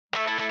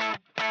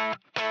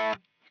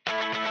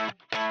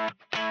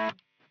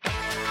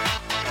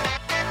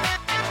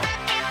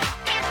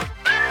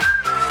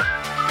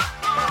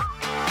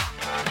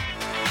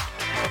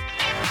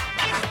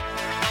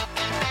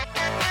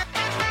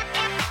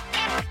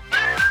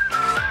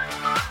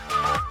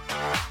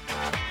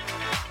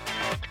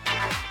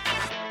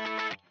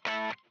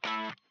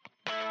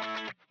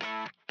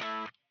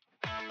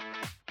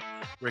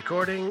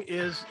Recording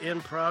is in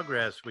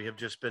progress. We have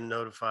just been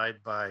notified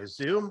by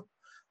Zoom.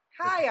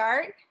 Hi,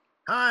 Art.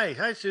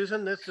 Hi,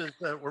 Susan. This is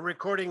we're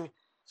recording.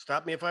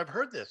 Stop me if I've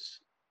heard this.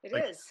 It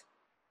is.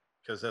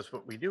 Because that's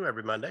what we do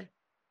every Monday.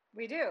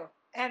 We do,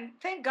 and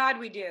thank God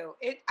we do.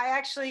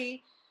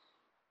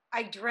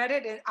 I dread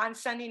it on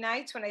Sunday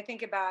nights when I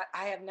think about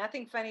I have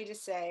nothing funny to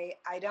say.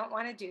 I don't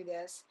want to do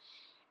this,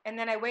 and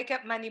then I wake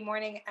up Monday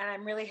morning and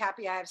I'm really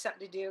happy I have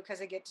something to do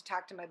because I get to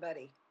talk to my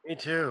buddy. Me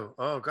too.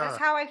 Oh God. That's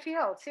how I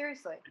feel.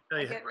 Seriously.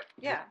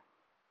 Yeah.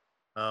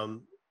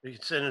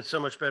 It's so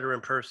much better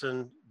in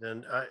person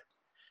than I.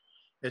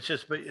 It's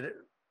just, but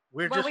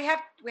we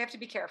have to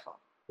be careful.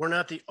 We're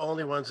not the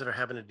only ones that are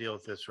having to deal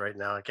with this right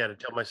now. I got to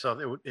tell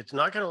myself it's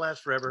not going to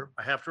last forever.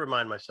 I have to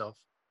remind myself,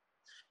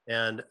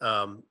 and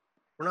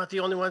we're not the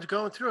only ones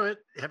going through it.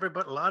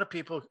 A lot of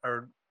people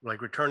are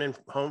like returning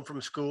home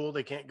from school.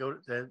 They can't go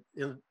to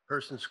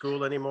in-person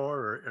school anymore,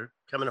 or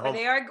coming home.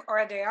 They are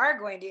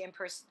going to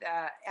in-person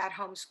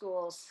at-home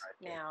schools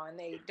now, and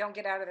they don't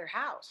get out of their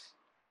house.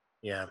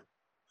 Yeah,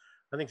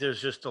 I think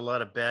there's just a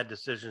lot of bad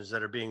decisions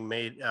that are being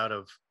made out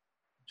of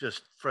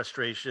just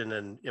frustration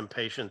and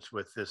impatience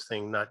with this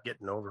thing not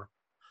getting over.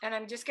 And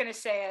I'm just going to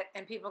say it,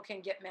 and people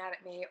can get mad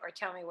at me or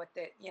tell me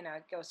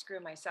go screw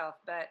myself.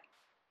 But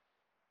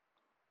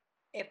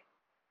if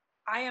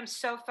I am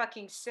so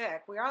fucking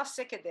sick, we're all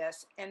sick of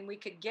this, and we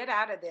could get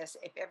out of this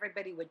if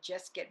everybody would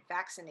just get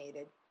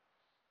vaccinated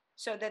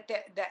so that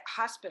that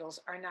hospitals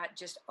are not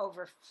just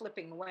over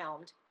flipping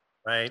whelmed.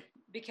 Right.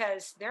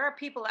 Because there are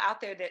people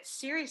out there that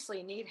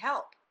seriously need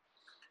help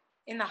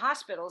in the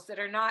hospitals that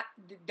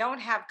don't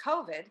have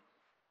COVID,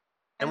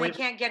 and they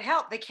can't get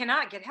help. They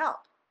cannot get help.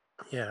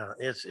 Yeah,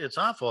 it's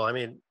awful. I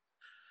mean,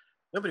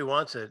 nobody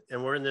wants it.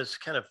 And we're in this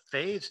kind of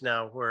phase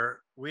now where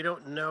we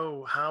don't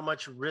know how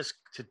much risk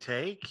to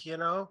take,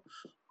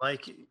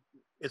 like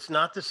it's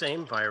not the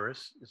same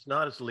virus. It's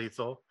not as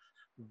lethal,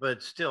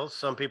 but still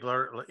some people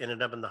are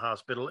ended up in the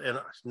hospital, and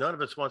none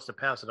of us wants to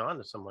pass it on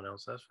to someone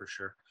else. That's for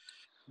sure.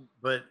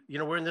 But,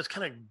 we're in this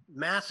kind of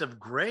massive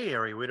gray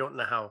area. We don't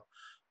know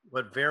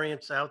what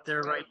variants out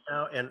there right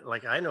now. And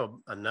like, I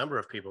know a number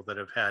of people that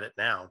have had it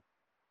now.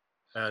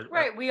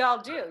 Right. We all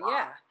do.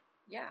 Yeah.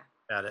 Yeah.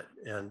 At it.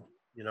 And,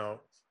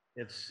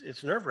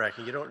 it's nerve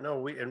wracking. You don't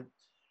know. And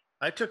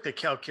I took the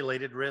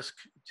calculated risk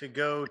to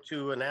go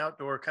to an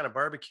outdoor kind of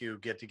barbecue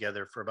get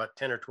together for about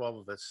 10 or 12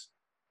 of us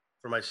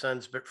for my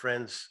son's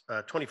friend's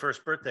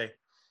 21st birthday.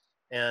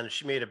 And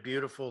she made a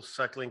beautiful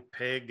suckling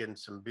pig and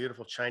some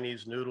beautiful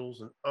Chinese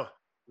noodles. And oh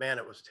man,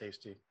 it was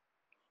tasty.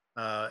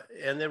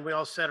 And then we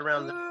all sat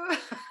around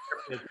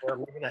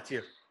maybe not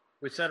you.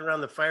 We sat around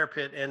the fire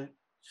pit and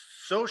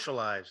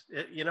socialized.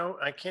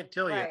 I can't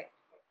tell you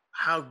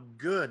how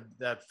good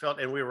that felt.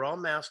 And we were all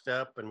masked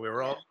up, and we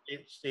were all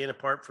staying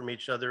apart from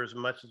each other as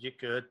much as you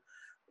could,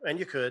 and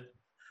you could.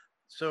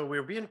 So we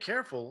were being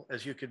careful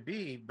as you could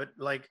be. But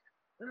like,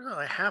 there's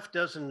a half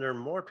dozen or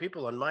more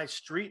people on my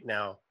street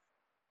now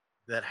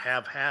that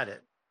have had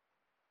it.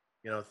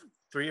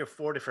 3 or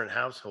 4 different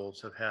households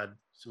have had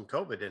some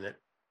COVID in it.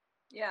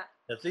 Yeah.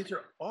 These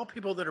are all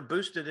people that are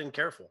boosted and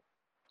careful.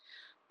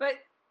 But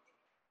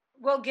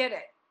we'll get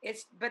it.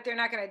 But they're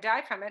not going to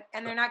die from it,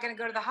 and they're not going to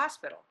go to the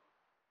hospital.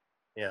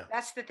 Yeah.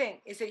 That's the thing,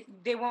 is that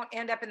they won't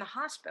end up in the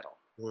hospital.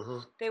 Mm-hmm.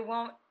 They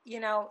won't,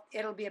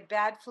 it'll be a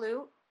bad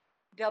flu.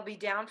 They'll be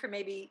down for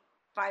maybe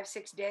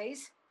 5-6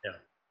 days. Yeah.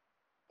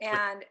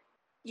 And,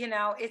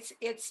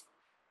 it's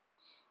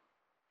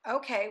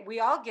okay.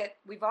 We've all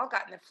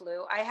gotten the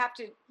flu. I have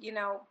to,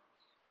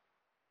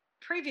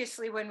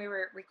 previously when we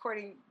were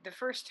recording the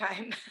first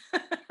time,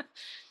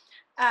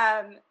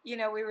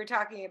 we were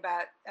talking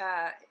about,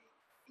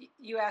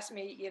 you asked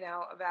me,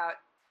 about,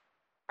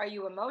 are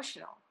you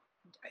emotional?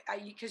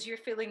 Because you're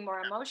feeling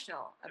more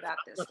emotional about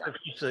this stuff.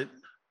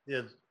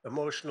 The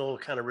emotional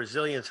kind of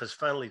resilience has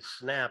finally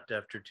snapped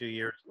after 2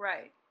 years.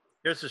 Right.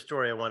 Here's the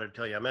story I wanted to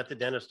tell you. I'm at the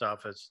dentist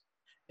office,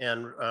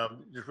 and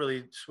this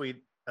really sweet,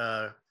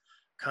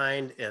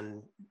 kind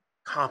and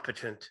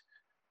competent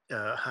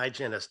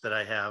hygienist that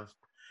I have.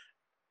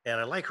 And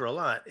I like her a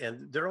lot.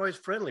 And they're always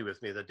friendly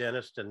with me, the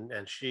dentist and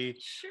she.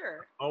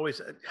 Sure.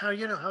 Always,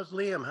 how's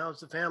Liam? How's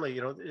the family?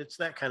 It's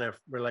that kind of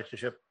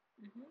relationship.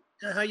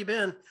 Mm-hmm. How you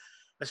been?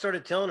 I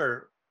started telling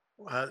her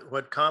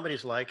what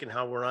comedy's like and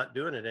how we're not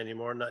doing it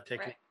anymore, not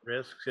taking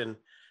risks. And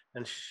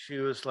she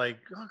was like,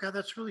 oh God,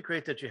 that's really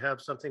great that you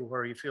have something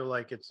where you feel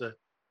like it's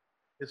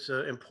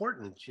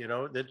important,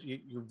 that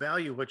you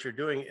value what you're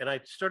doing. And I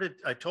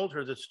told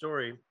her this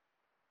story.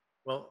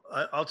 Well,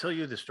 I'll tell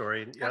you the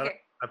story.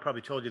 Okay. I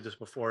probably told you this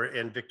before.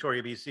 In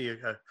Victoria,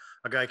 BC,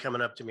 a guy coming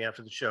up to me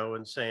after the show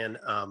and saying,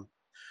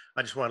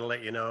 I just want to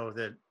let you know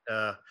that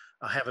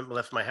I haven't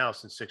left my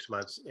house in 6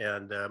 months,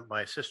 and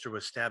my sister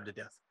was stabbed to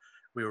death.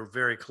 We were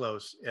very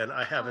close, and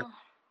I haven't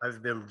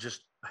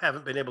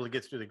been able to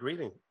get through the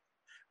grieving.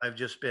 I've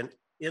just been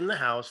in the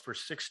house for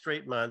 6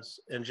 straight months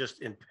and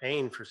just in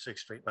pain for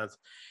 6 straight months.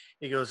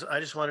 He goes, I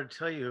just wanted to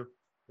tell you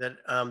that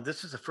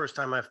this is the first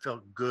time I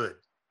felt good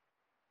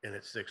in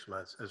its 6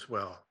 months as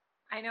well.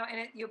 I know,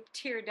 and you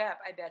teared up,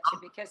 I bet you,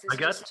 because it's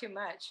just too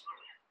much.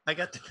 I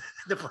got to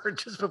the part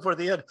just before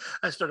the end.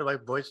 My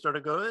voice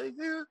started going.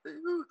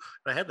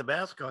 I had the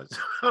mask on, so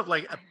I was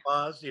like, I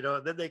paused,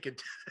 and then they could,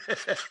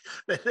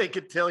 then they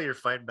could tell you're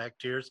fighting back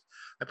tears.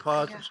 I I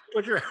paused, know. and she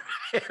put her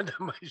hand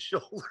on my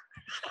shoulder,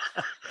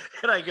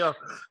 and I go,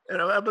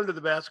 and I'm under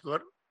the mask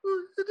going.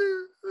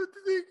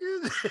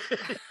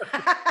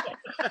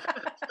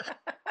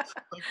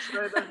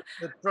 Like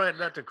trying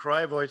not to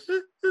cry voice.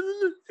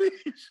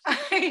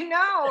 I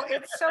know.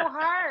 It's so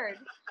hard.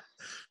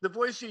 The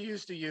voice you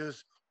used to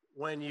use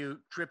when you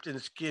tripped and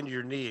skinned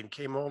your knee and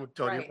came home and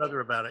told your Right. mother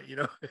about it.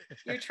 You're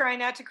trying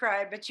not to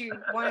cry, but you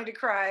wanted to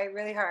cry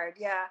really hard.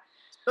 Yeah.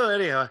 So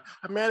anyhow,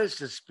 I managed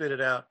to spit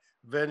it out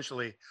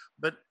eventually.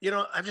 But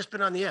I've just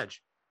been on the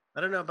edge.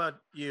 I don't know about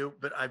you,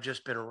 but I've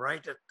just been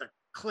right at the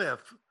cliff,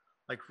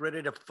 like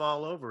ready to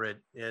fall over it.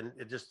 And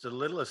it just the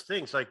littlest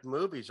things, like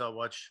movies I'll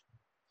watch.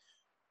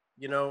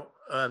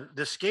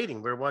 The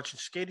skating. We were watching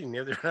skating the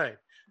other night.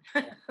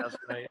 Last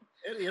night.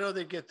 And,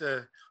 they get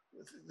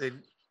they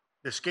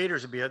the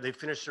skaters would be they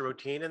finish their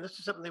routine, and this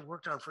is something they've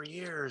worked on for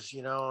years,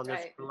 and this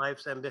Right.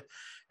 life, and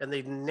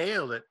they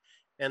nailed it,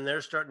 and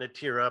they're starting to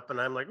tear up, and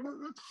I'm like,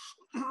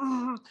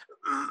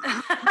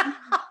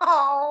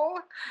 Oh.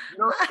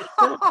 it's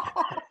so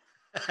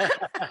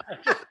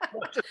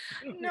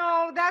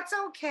No, that's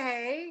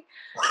okay.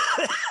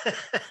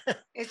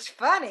 It's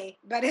funny,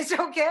 but it's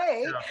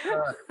okay.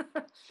 Yeah,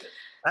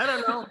 I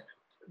don't know,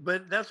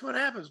 but that's what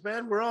happens,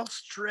 man. We're all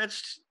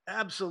stretched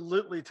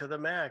absolutely to the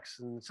max,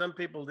 and some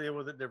people deal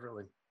with it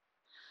differently.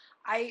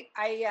 I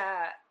I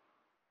uh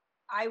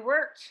I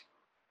worked,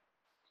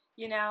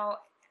 you know,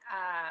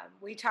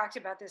 we talked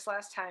about this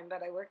last time,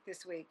 but I worked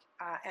this week,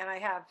 and I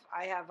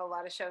have a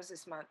lot of shows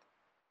this month,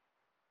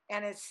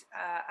 and it's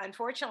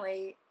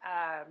unfortunately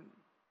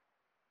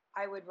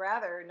I would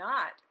rather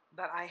not,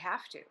 but I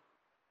have to.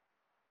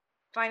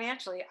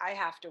 Financially, I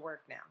have to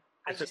work now.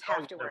 I It's a just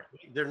have to work.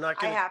 they're not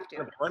I giving have to.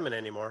 unemployment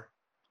anymore.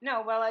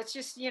 No, well, it's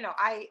just You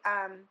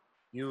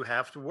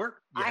have to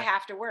work. You I have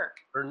have to work,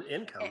 to earn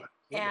income.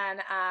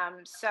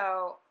 Absolutely.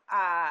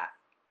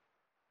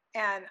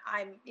 and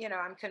and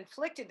I'm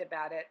conflicted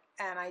about it.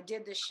 And I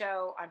did the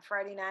show on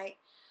Friday night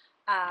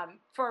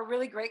for a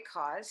really great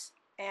cause,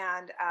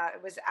 and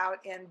it was out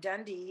in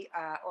Dundee,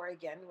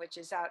 Oregon, which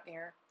is out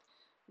near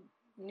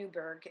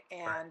Newburgh, Right.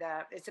 and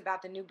it's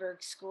about the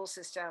Newburgh school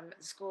system,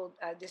 school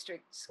Or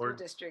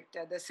district,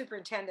 the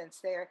superintendents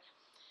there.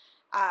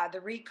 The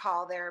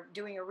recall, they're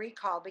doing a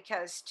recall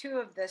because two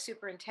of the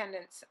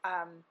superintendents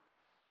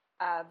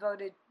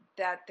voted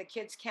that the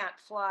kids can't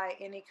fly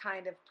any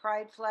kind of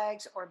pride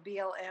flags or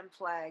BLM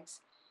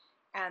flags,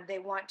 and they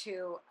want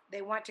to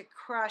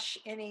crush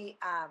any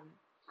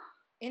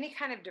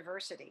kind of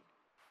diversity.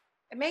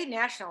 It made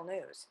national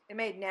news. It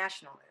made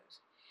national news.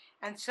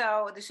 And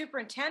so the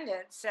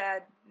superintendent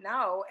said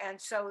no. And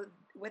so,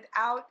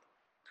 without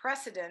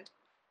precedent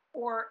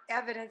or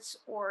evidence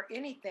or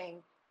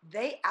anything,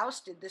 they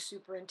ousted the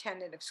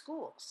superintendent of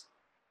schools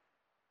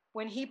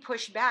when he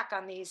pushed back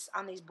on these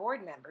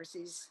board members,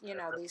 these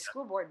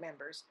school board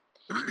members.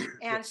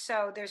 And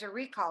so there's a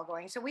recall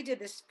going. So we did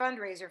this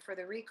fundraiser for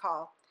the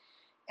recall,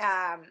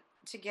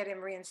 to get him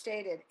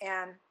reinstated.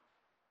 And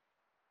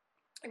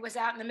it was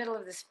out in the middle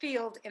of this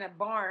field in a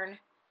barn.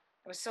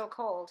 It was so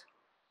cold.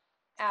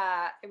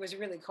 It was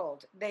really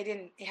cold. They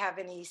didn't have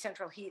any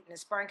central heat in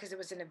this barn because it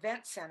was an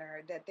event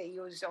center that they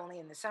used only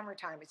in the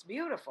summertime. It's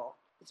beautiful.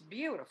 It's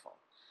beautiful.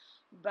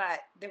 But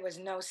there was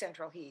no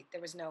central heat.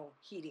 There was no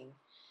heating.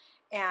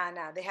 And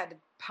they had to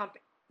pump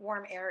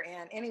warm air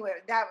in. Anyway,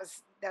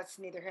 that's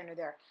neither here nor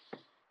there.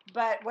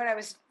 But what I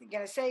was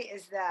going to say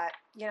is that,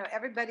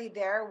 everybody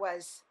there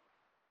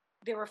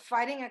they were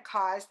fighting a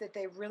cause that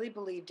they really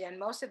believed in.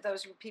 Most of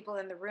those people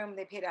in the room,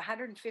 they paid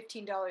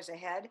 $115 a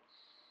head,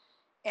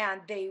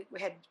 and they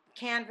had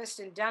canvassed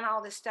and done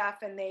all this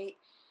stuff, and they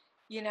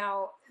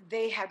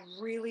had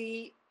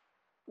really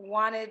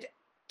wanted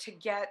to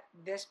get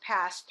this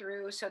passed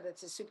through so that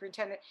the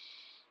superintendent,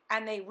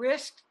 and they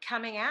risked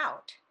coming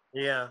out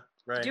yeah,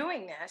 right.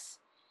 doing this.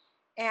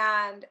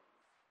 And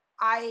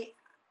I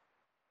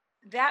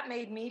that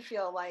made me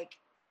feel like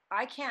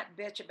I can't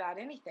bitch about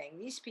anything.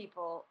 These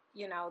people,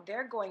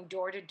 they're going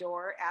door to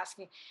door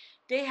asking.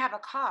 They have a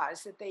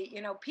cause that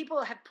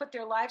people have put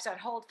their lives on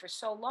hold for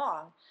so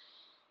long.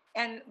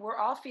 And we're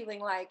all feeling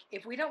like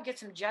if we don't get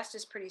some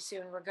justice pretty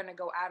soon, we're going to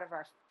go out of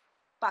our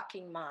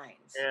fucking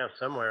minds. Yeah,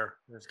 somewhere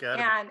there's got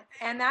to be.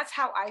 And that's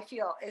how I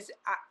feel.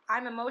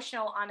 I'm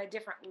emotional on a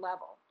different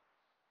level.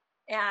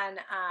 And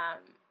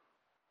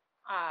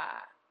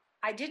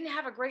I didn't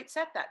have a great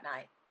set that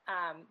night.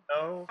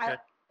 Oh, okay.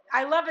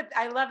 I love it.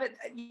 I love it,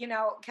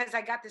 because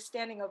I got the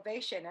standing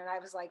ovation, and I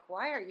was like,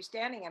 "Why are you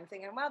standing?" I'm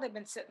thinking, well, they've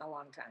been sitting a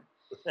long time,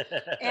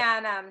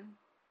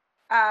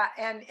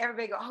 and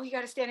everybody go, "Oh, you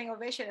got a standing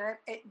ovation."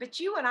 But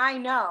you and I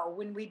know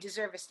when we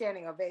deserve a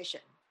standing ovation.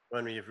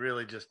 When you've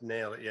really just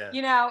nailed it,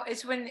 yeah.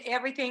 It's when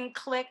everything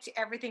clicked,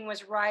 everything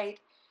was right,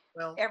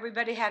 Well,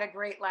 everybody had a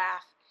great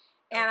laugh,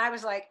 and I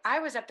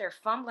was up there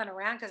fumbling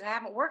around because I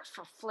haven't worked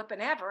for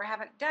flipping ever, I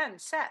haven't done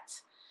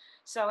sets.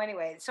 So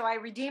anyway, so I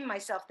redeemed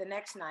myself the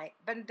next night,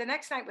 but the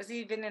next night was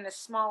even in a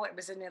small, it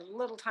was in a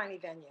little tiny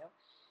venue.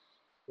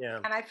 Yeah.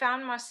 And I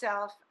found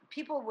myself,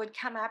 people would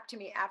come up to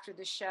me after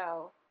the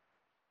show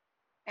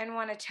and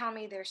want to tell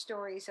me their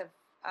stories of,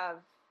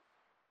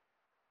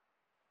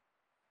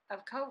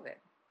 of COVID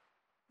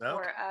Okay.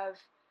 or of,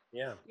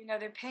 Yeah.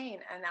 their pain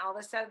and all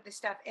this other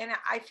stuff. And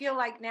I feel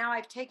like now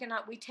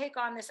we take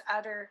on this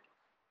other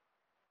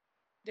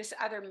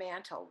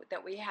mantle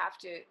that we have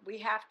to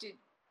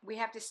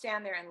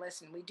stand there and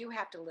listen. We do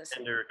have to listen.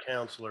 And their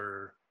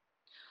counselor.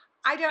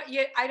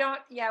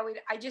 Yeah,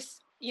 I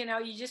just, you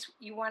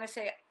want to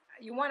say,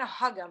 you want to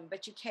hug them,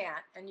 but you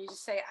can't. And you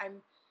just say,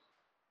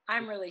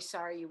 I'm really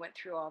sorry you went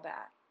through all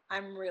that.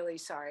 I'm really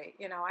sorry.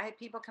 I had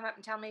people come up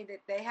and tell me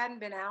that they hadn't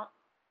been out.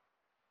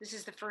 This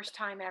is the first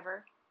time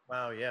ever.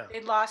 Wow. Yeah.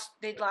 They'd lost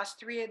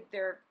 3 of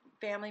their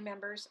family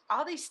members.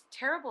 All these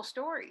terrible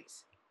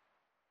stories.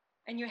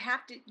 And you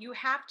have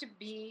to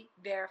be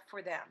there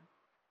for them.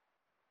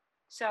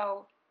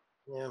 So,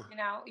 Yeah.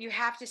 you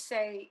have to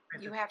say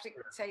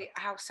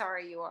how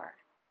sorry you are.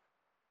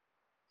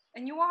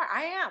 And you are.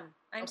 I am.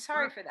 I'm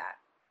sorry for that.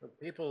 But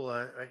people,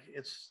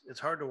 it's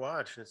hard to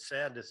watch, and it's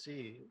sad to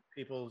see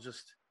people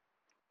just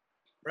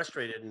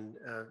frustrated and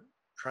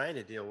trying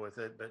to deal with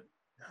it. But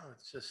no,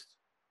 it's just.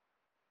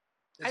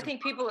 I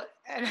think people,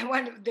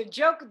 and the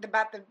joke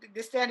about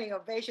the standing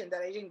ovation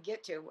that I didn't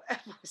get to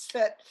was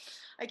that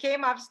I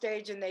came off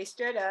stage and they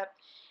stood up,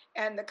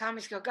 and the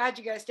comics go, "God,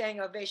 you got a standing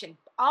ovation."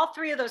 All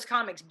 3 of those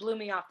comics blew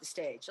me off the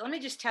stage. Let me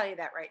just tell you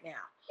that right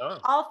now. Oh.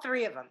 All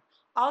 3 of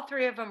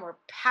them were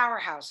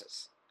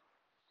powerhouses.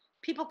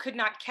 People could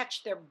not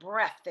catch their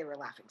breath. They were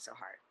laughing so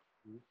hard.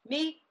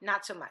 Me,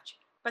 not so much.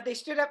 But they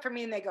stood up for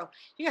me and they go,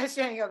 "You got a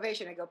standing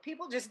ovation." I go,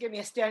 "People just give me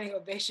a standing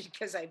ovation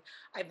because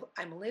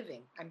I'm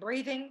living, I'm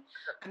breathing,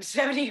 I'm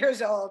 70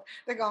 years old."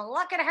 They're going,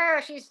 "Look at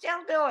her, she's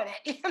still doing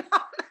it."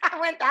 I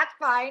went, "That's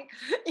fine."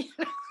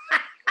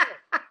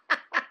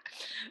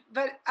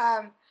 But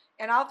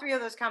and all 3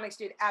 of those comics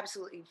did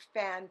absolutely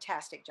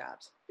fantastic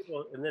jobs.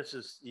 People, and this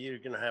is, you're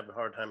going to have a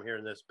hard time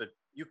hearing this, but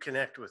you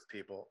connect with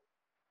people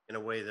in a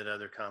way that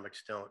other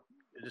comics don't.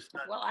 It's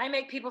not. Well, I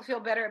make people feel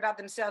better about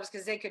themselves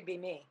because they could be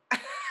me.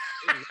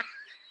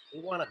 We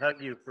want to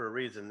hug you for a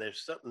reason.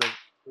 There's something that.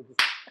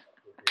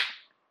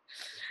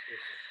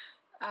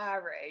 All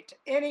right.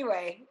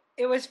 Anyway,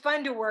 it was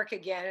fun to work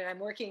again, and I'm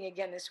working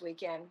again this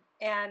weekend.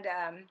 And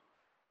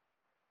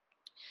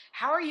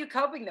how are you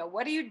coping though?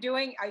 What are you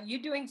doing? Are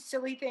you doing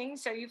silly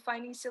things? Are you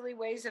finding silly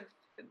ways of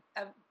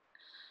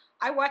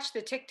I watch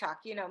the TikTok.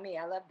 You know me.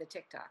 I love the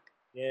TikTok.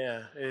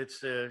 Yeah,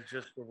 it's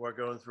just we're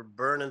going through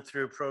burning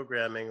through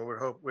programming.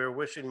 We're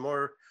wishing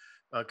more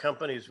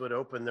companies would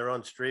open their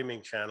own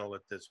streaming channel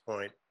at this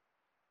point,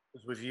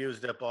 because we've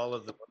used up all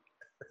of the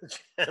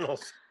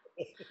channels.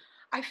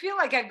 I feel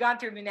like I've gone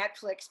through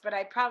Netflix, but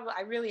I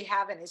really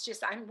haven't. It's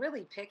just I'm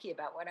really picky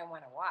about what I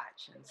want to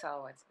watch, and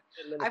so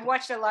I've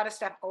watched a lot of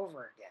stuff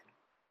over again.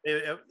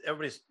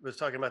 Everybody was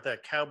talking about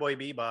that Cowboy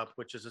Bebop,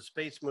 which is a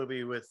space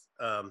movie with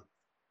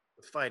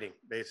fighting.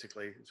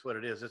 Basically, it's what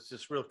it is. It's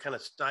this real kind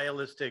of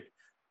stylistic,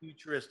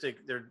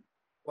 futuristic. They're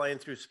flying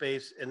through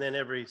space, and then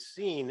every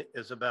scene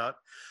is about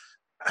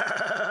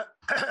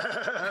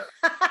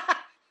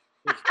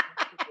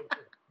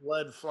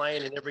blood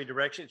flying in every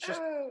direction. It's just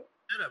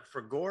set up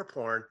for gore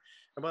porn.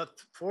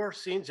 About 4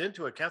 scenes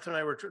into it, Catherine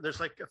and I were, there's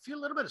like a few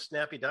little bit of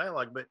snappy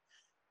dialogue, but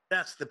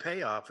that's the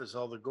payoff, is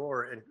all the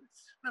gore. And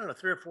I don't know,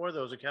 3 or 4 of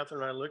those, and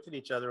Catherine and I looked at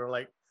each other and were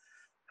like,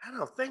 I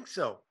don't think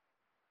so.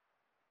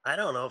 I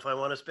don't know if I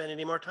want to spend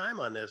any more time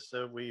on this.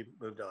 So we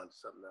moved on to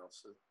something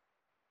else.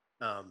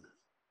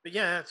 But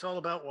yeah, it's all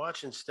about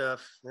watching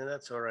stuff, and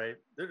that's all right.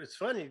 It's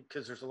funny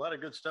because there's a lot of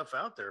good stuff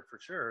out there for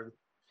sure.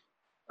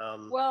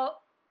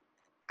 Well,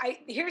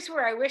 here's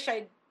where I wish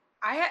I'd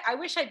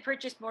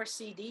purchased more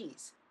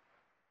CDs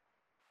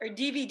or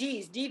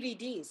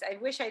DVDs. I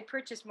wish I'd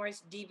purchased more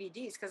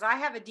DVDs because I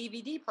have a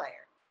DVD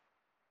player.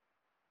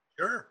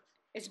 Sure.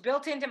 It's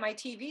built into my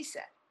TV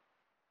set.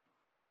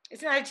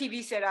 It's not a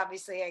TV set,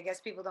 obviously. I guess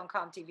people don't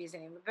call them TVs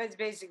anymore, but it's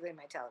basically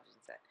my television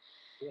set.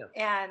 Yeah.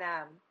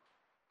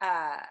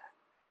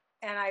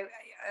 And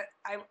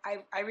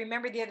I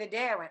remember the other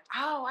day I went,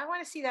 "Oh, I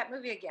want to see that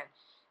movie again,"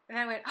 and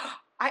I went, "Oh,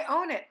 I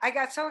own it." I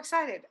got so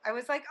excited. I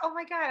was like, "Oh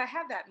my God, I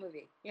have that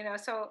movie,"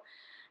 So,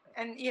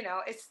 and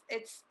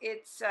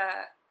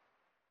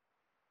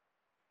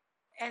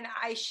and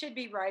I should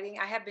be writing.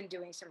 I have been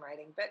doing some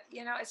writing, but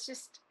it's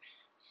just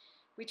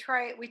we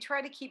try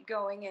to keep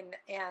going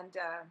and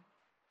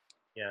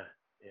yeah.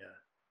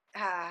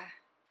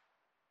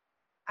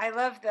 I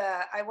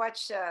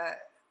watch.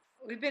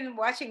 We've been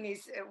watching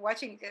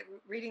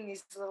reading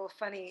these little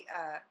funny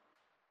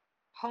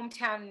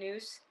hometown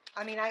news.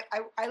 I mean,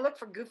 I look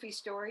for goofy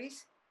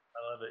stories. I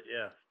love it.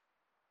 Yeah.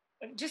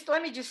 Just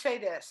let me just say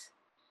this: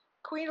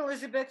 Queen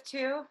Elizabeth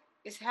II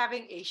is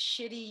having a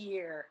shitty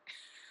year.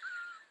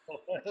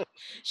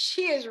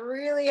 She is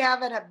really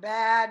having a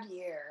bad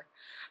year.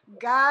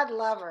 God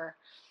love her.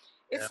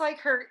 It's like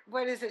her.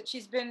 What is it?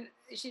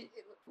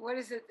 What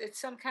is it? It's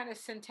some kind of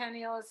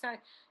centennial. It's not.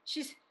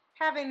 She's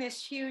having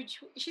this huge.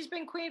 She's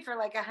been queen for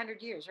like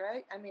 100 years,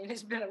 right? I mean,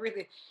 it's been a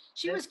really.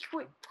 She Yeah. was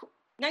queen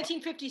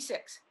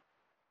 1956.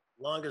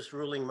 Longest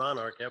ruling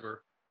monarch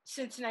ever.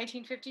 Since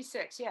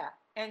 1956, yeah,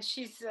 and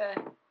she's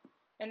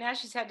and now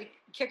she's had to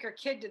kick her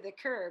kid to the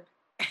curb.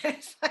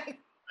 It's like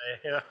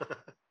Yeah.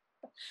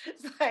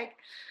 it's like,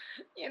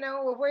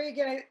 well, where are you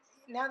gonna?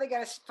 Now they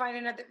got to find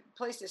another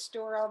place to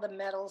store all the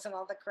medals and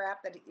all the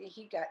crap that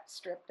he got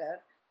stripped of.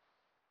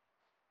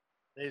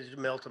 They just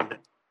melt them down.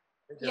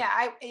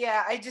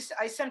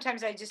 I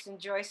sometimes I just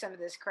enjoy some of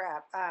this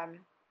crap. I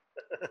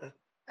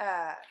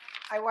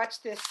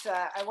watched this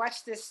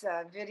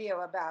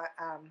video about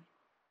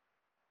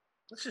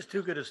It's just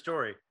too good a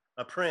story.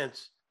 A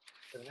prince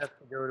that has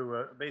to go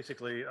to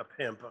basically a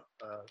pimp,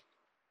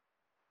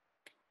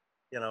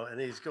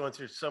 and he's going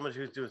through someone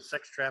who's doing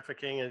sex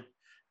trafficking, and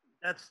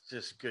that's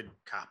just good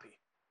copy.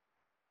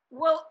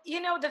 Well,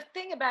 the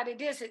thing about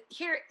it is that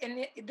here,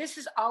 and this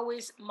is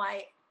always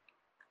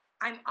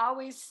I'm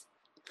always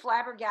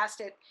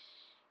flabbergasted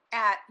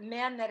at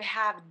men that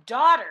have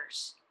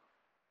daughters,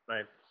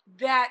 right,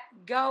 that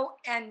go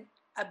and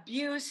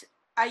abuse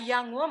a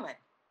young woman.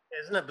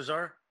 Isn't that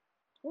bizarre?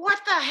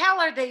 What the hell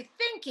are they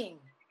thinking?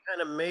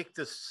 Kind of make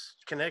this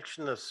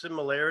connection of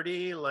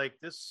similarity, like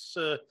this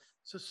is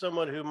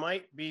someone who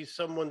might be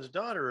someone's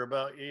daughter.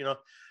 About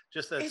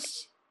just that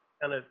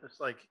kind of. It's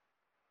like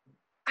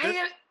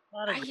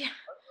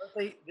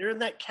they're in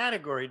that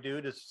category,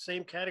 dude. It's the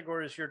same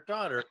category as your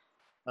daughter,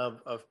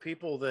 of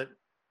people that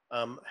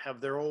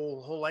have their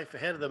whole life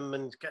ahead of them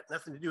and it's got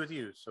nothing to do with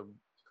you. So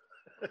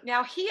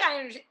now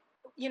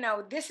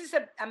this is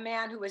a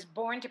man who was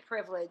born to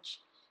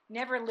privilege,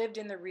 never lived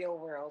in the real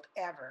world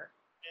ever.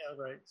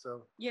 Yeah, right.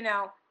 So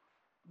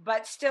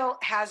but still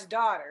has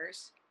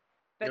daughters,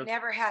 but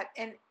never had,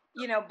 and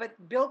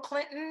but Bill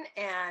Clinton,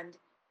 and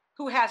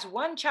who has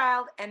one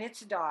child and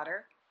it's a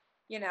daughter,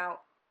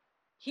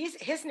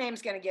 his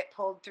name's going to get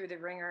pulled through the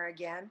ringer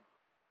again,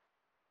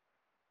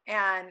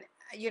 and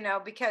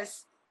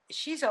because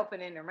she's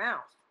opening her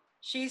mouth,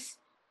 she's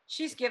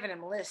giving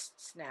him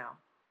lists now.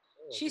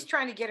 She's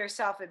trying to get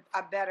herself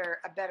a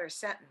better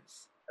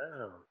sentence.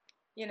 Oh.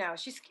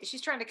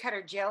 She's trying to cut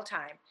her jail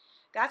time.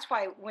 That's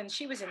why when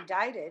she was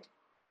indicted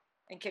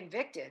and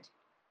convicted,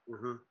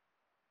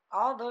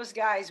 all those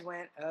guys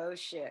went, oh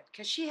shit,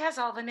 because she has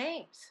all the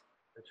names.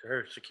 That's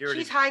her security.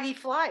 She's Heidi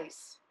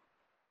Fleiss.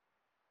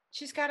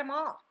 She's got them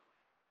all.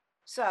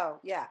 So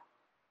yeah,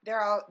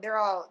 they're all.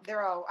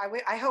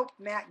 I hope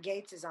Matt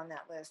Gaetz is on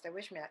that list. I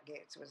wish Matt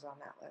Gaetz was on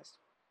that list.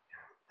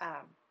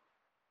 I'm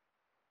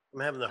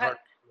having the hard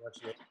time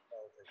watching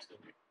politics.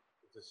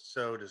 It's just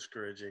so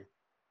discouraging.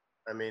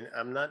 I mean,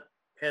 I'm not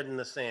head in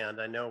the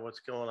sand. I know what's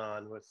going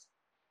on with.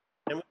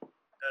 And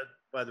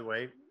by the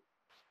way,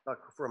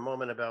 talk for a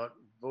moment about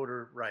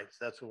voter rights.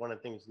 That's one of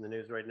the things in the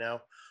news right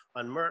now.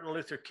 On Martin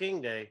Luther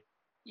King Day,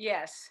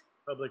 yes,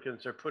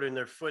 Republicans are putting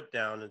their foot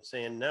down and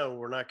saying, no,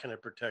 we're not going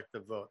to protect the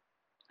vote.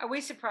 Are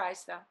we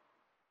surprised though?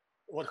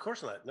 Well, of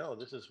course not. No,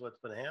 this is what's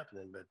been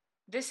happening. But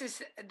this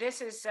is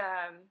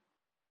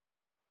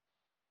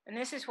and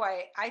this is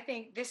why I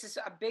think this is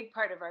a big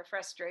part of our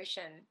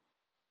frustration,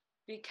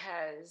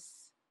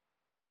 because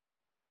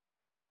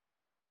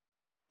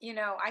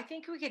I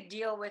think we could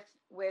deal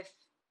with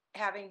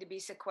having to be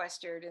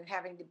sequestered and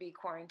having to be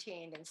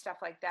quarantined and stuff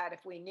like that if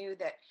we knew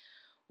that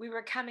we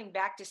were coming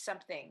back to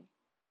something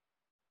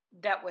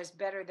that was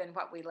better than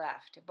what we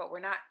left. But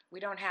we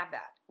don't have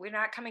that. We're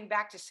not coming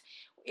back to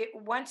it.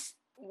 Once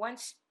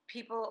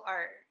people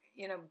are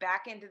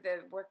back into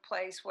the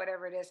workplace,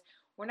 whatever it is,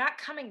 we're not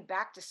coming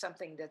back to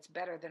something that's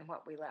better than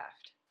what we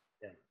left.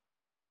 Yeah.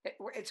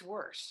 It's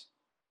worse.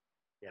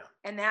 Yeah.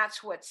 And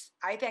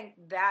I think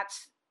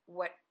that's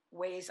what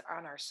weighs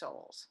on our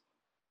souls.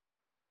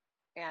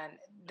 And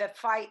the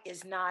fight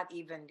is not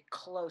even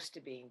close to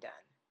being done.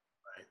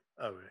 Right.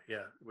 Oh,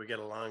 yeah. We got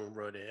a long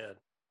road ahead.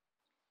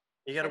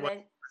 You got to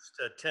watch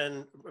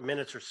 10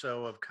 minutes or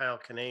so of Kyle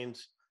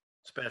Kinane's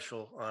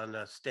special on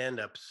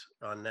stand-ups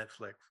on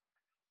Netflix.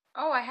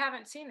 Oh, I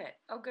haven't seen it.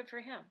 Oh, good for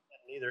him.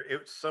 Neither.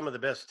 It's some of the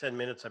best 10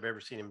 minutes I've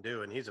ever seen him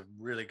do. And he's a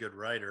really good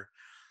writer.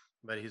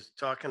 But he's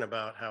talking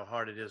about how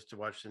hard it is to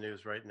watch the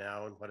news right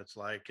now and what it's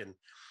like and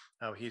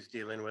how he's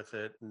dealing with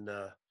it. And,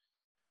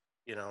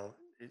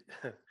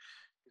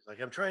 he's like,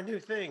 I'm trying new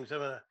things.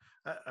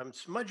 I'm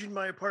smudging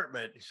my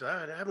apartment. He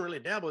said, I haven't really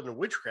dabbled in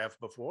witchcraft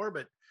before,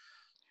 but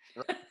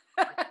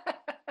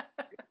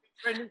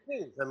trying new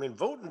things. I mean,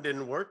 voting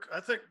didn't work.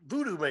 I think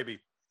voodoo maybe,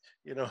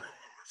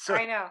 So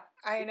I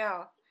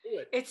know.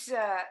 It's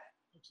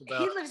he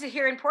lives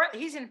here in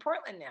Portland. He's in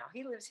Portland now.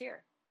 He lives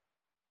here.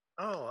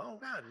 Oh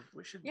God,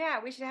 we should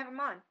have him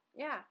on.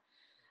 Yeah.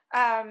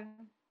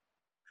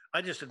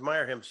 I just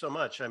admire him so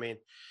much. I mean,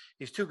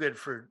 he's too good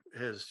for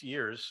his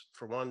years,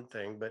 for one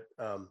thing, but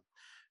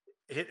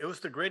it was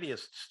the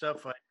grittiest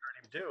stuff I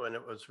heard him do, and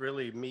it was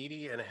really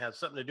meaty, and it has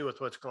something to do with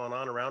what's going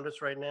on around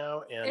us right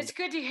now. And it's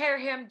good to hear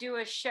him do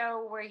a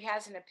show where he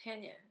has an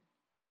opinion.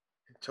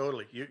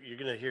 Totally, you're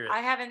going to hear it.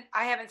 I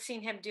haven't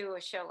seen him do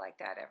a show like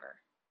that ever.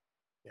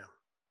 Yeah,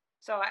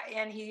 So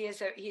and he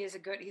is a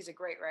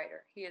great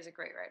writer. He is a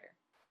great writer.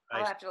 I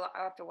I'll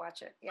have to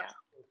watch it. Yeah.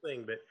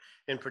 thing, but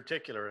in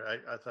particular,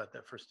 I thought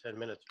that first 10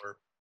 minutes were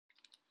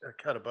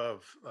a cut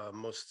above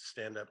most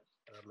stand-up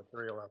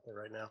material out there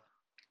right now,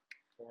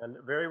 and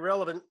very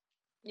relevant.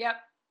 Yep.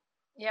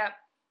 Yep.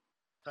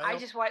 I I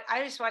just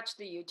watch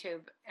the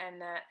YouTube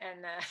and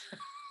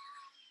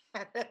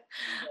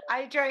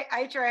I try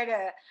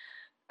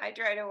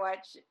to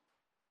watch.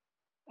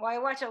 Well, I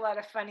watch a lot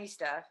of funny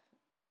stuff.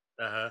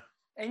 uh-huh.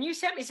 And you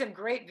sent me some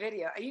great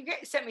video. You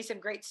guys sent me some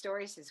great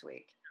stories this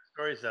week.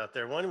 Stories out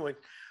there. One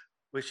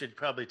we should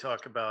probably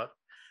talk about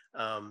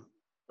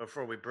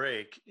before we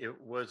break. It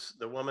was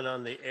the woman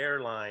on the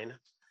airline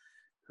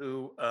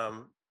who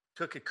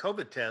took a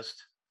COVID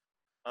test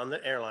on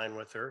the airline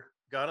with her,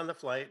 got on the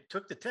flight,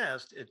 took the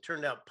test. It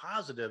turned out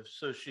positive,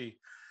 so she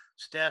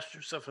stashed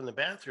herself in the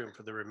bathroom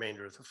for the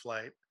remainder of the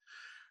flight,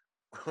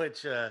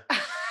 which for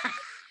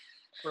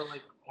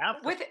like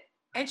half the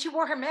And she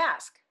wore her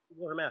mask.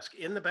 wore a mask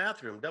in the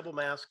bathroom, double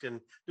mask, and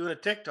doing a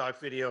TikTok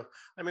video.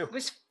 I mean, it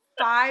was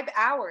 5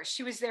 hours.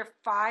 She was there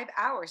 5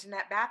 hours in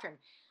that bathroom.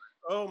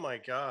 Oh my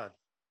God.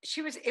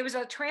 It was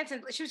a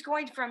transit. She was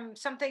going from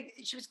something,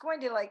 she was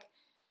going to like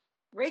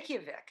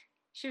Reykjavik.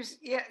 She was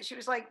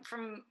like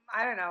from,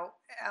 I don't know,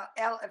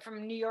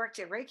 from New York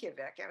to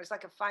Reykjavik. It was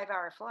like a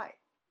 5-hour flight.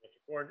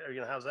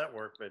 How's that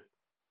work? But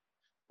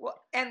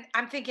well, and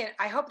I'm thinking,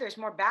 I hope there's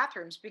more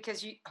bathrooms,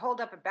 because you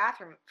hold up a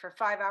bathroom for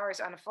 5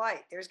 hours on a flight,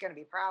 there's going to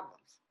be problems.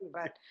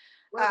 But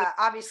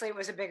obviously, it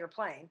was a bigger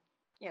plane,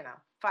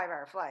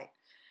 5-hour flight.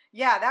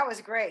 Yeah, that was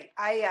great.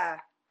 Yeah,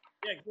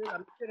 good.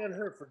 I'm good on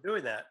her for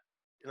doing that.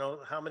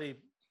 How many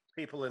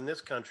people in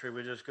this country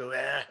would just go,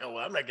 well,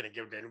 I'm not going to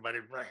give it to anybody.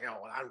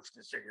 Hell, I'm just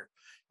going to sit here.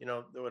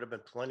 There would have been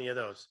plenty of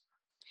those.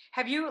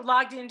 Have you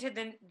logged into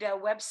the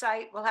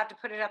website? We'll have to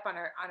put it up on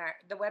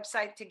the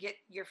website to get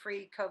your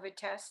free COVID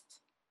tests.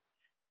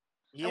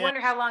 Yeah. I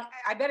wonder how long.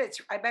 I bet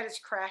it's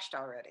crashed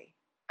already.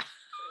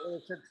 Well,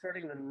 it said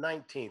starting the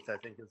 19th, I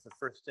think, is the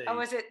first day.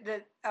 Oh, is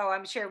it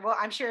I'm sure. Well,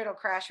 I'm sure it'll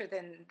crash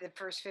within the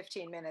first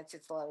 15 minutes.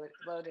 It's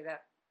loaded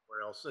up.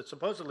 Or else,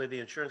 supposedly the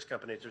insurance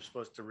companies are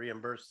supposed to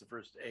reimburse the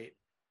first 8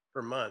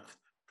 per month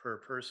per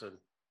person.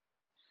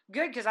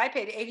 Good, because I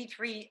paid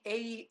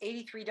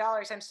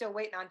 $83. I'm still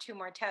waiting on 2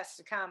 more tests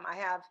to come. I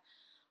have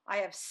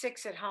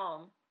 6 at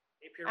home.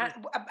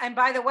 And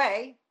by the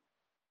way,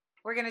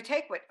 I'm going to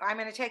take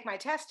my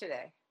test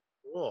today.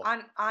 Cool.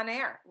 On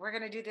air. We're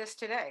going to do this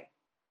today.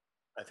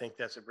 I think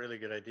that's a really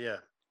good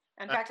idea.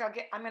 In fact,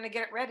 I'm going to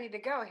get it ready to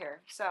go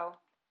here. So,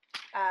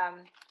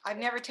 I've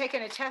never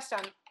taken a test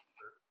on.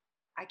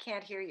 I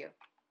can't hear you.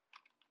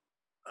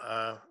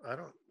 I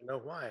don't know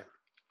why.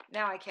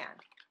 Now I can.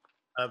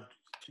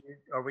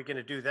 Are we going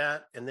to do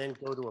that and then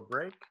go to a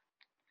break?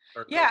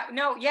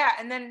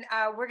 And then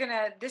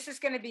this is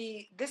going to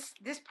be this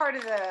part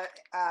of the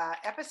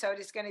episode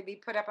is going to be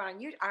put up on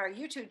our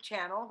YouTube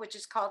channel, which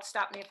is called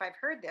Stop Me If I've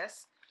Heard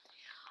This.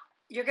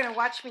 You're going to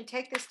watch me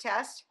take this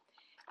test,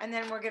 and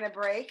then we're going to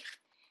break,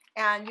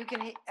 and you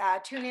can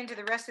tune into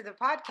the rest of the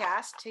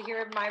podcast to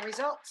hear my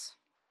results.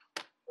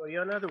 Well,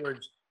 in other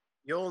words,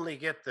 you only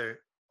get the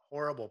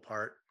horrible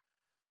part.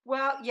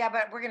 Well, yeah,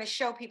 but we're going to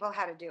show people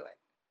how to do it.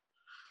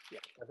 Yeah,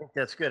 I think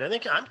that's good.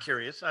 I'm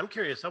curious. I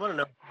want to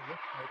know.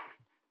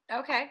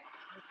 Okay.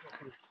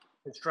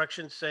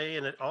 Instructions say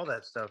and all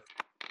that stuff.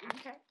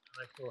 Okay.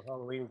 Like little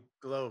Halloween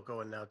glow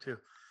going now too.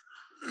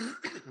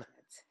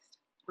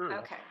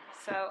 Okay.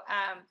 So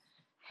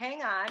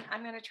hang on.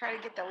 I'm going to try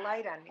to get the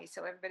light on me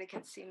so everybody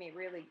can see me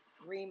really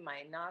ream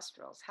my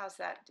nostrils. How's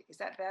that? Is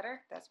that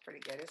better? That's pretty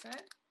good, isn't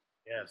it?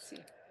 Yes.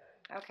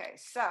 Okay.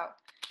 So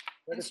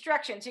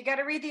instructions. You got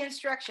to read the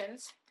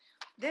instructions.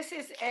 This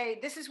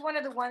is one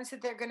of the ones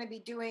that they're going to be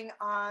doing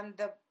on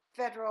the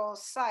federal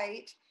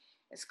site.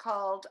 It's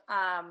called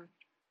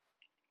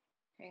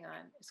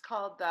It's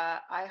called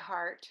the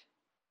iHeart.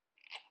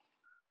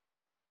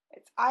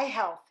 It's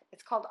iHealth.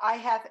 It's called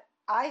iHealth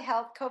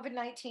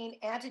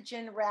COVID-19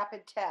 antigen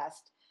rapid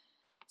test.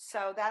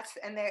 So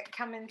and they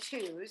come in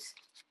 2s.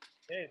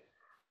 Okay.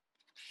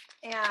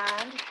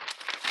 And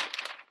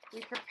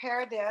we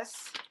prepare this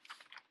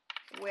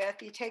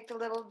with, you take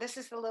this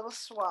is the little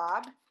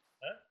swab.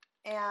 Huh?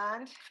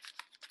 And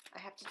I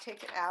have to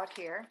take it out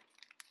here.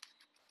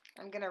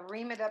 I'm going to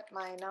ream it up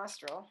my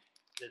nostril.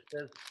 It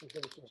says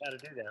how to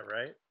do that,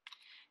 right?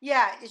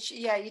 Yeah,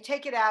 you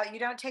take it out. You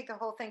don't take the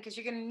whole thing, because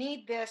you're going to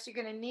need this.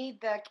 You're going to need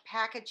the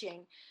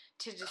packaging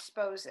to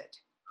dispose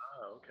it.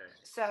 Oh, okay.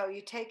 So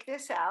you take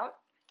this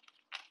out,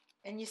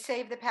 and you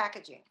save the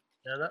packaging.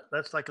 Now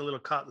that's like a little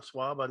cotton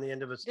swab on the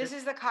end of a stick? This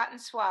is the cotton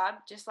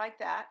swab, just like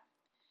that.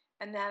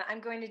 And then I'm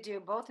going to do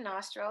both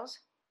nostrils.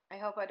 I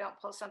hope I don't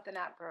pull something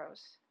out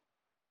gross.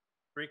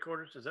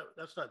 3/4?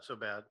 That's not so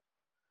bad.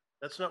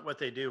 That's not what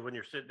they do when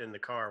you're sitting in the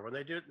car. When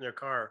they do it in their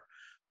car,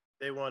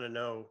 they want to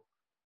know,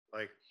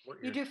 like,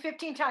 what you do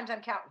 15 times. I'm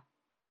counting.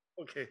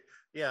 Okay,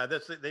 yeah, they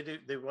do.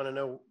 They want to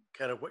know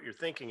kind of what you're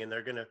thinking, and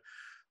they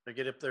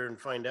get up there and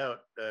find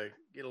out, get a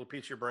little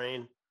piece of your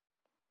brain.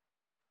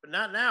 But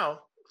not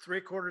now.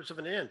 3/4 of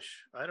an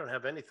inch. I don't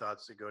have any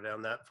thoughts to go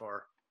down that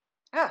far.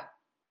 Oh,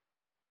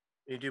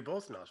 You do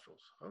both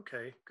nostrils.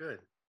 Okay, good.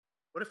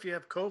 What if you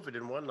have COVID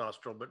in one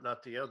nostril but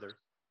not the other?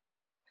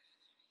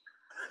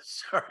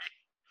 Sorry.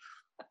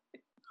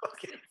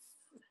 Okay.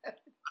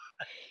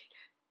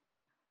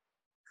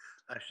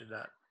 I should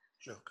not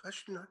joke. I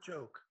should not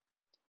joke.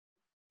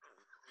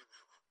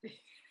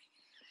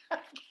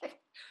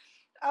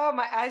 oh,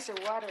 my eyes are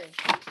watering.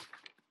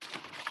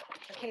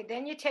 Okay,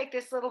 then you take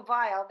this little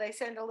vial. They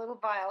send a little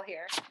vial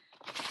here.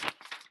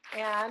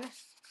 And,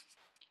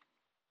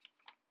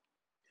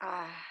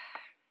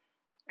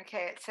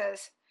 okay, it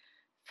says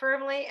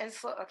firmly and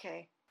slow.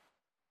 Okay,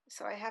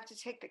 so I have to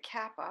take the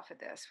cap off of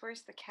this.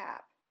 Where's the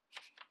cap?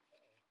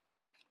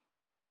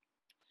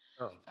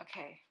 Oh.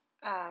 Okay.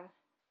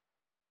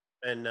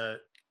 And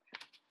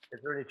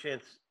is there any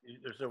chance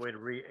there's no way to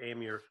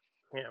re-aim your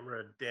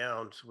camera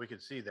down so we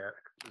could see that?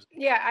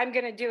 Yeah, I'm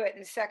going to do it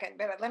in a second,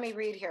 but let me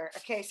read here.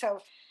 Okay,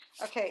 so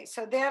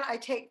then I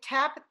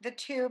tap the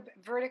tube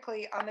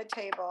vertically on the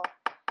table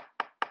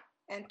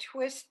and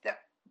twist the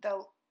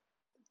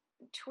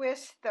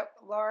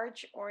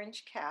large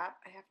orange cap.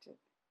 I have to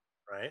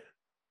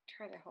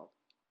try to hold.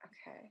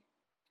 Okay.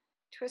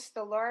 Twist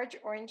the large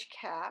orange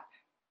cap.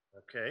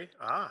 Okay.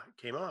 Ah,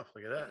 it came off.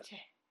 Look at that.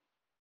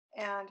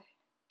 And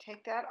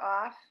take that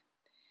off.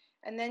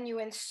 And then you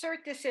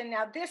insert this in.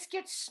 Now this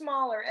gets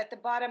smaller at the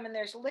bottom and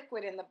there's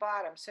liquid in the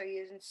bottom. So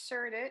you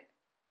insert it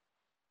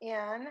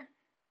in.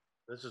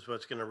 This is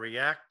what's going to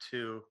react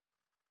to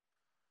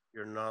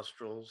your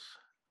nostrils.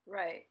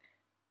 Right.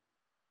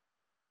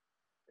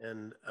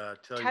 And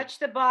touch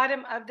the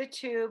bottom of the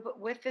tube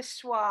with the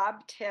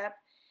swab tip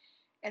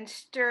and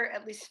stir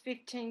at least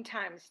 15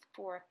 times.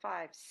 4,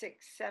 5,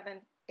 6,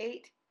 7,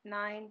 8,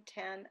 9,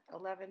 10,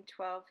 11,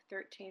 12,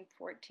 13,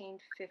 14,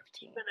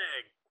 15.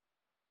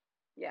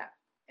 Yeah.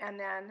 And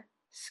then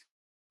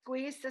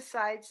squeeze the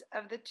sides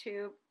of the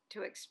tube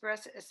to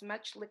express as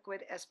much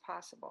liquid as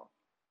possible.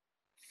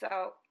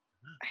 So,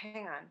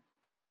 hang on.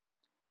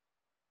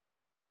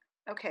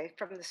 Okay,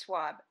 from the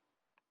swab.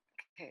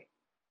 Okay.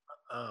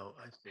 Oh,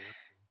 I see.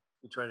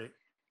 You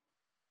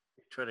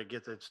try to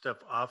get that stuff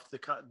off the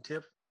cotton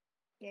tip?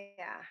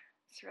 Yeah,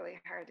 it's really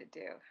hard to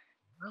do.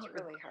 Well, it's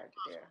really hard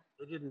to do.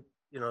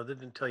 They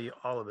didn't tell you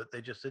all of it.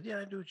 They just said,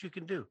 yeah, do what you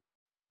can do.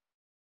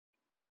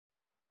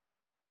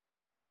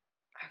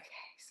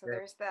 Okay, so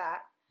there's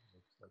that.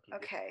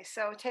 Okay,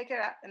 so take it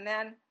out and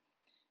then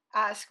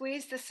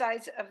squeeze the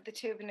sides of the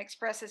tube and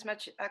express as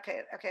much.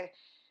 Okay.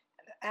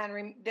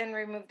 And then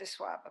remove the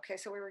swab. Okay,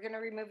 so we were going to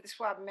remove the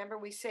swab. Remember,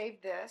 we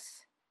saved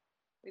this.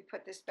 We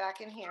put this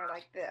back in here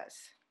like this.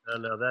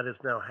 No, that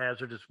is now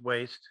hazardous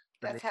waste.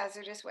 That's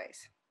hazardous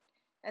waste.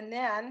 And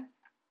then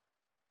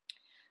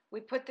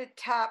we put the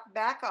top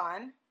back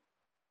on.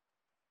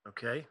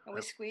 Okay. And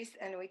we squeeze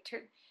and we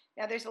turn.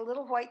 Now there's a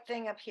little white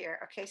thing up here.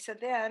 Okay, so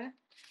then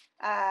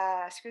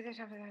screw the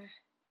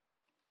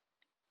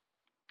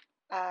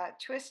top.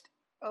 Twist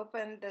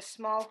open the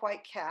small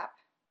white cap.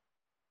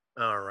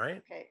 All right.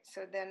 Okay,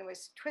 so then we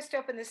twist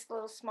open this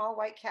little small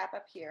white cap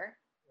up here.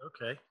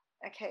 Okay.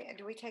 Okay, and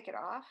do we take it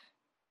off?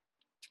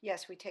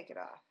 Yes, we take it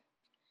off.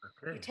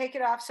 Okay. You take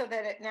it off so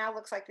that it now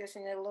looks like this,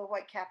 and the little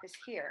white cap is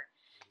here.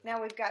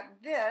 Now we've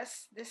got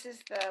this. This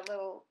is the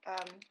little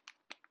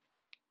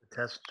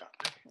test.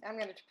 I'm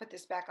going to put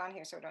this back on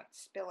here so I don't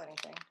spill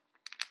anything.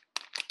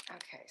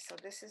 Okay, so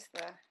this is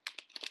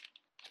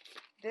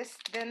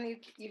then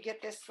you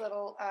get this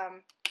little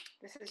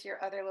this is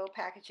your other little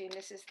packaging.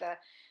 This is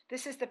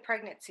the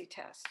pregnancy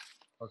test.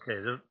 Okay,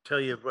 they'll tell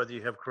you whether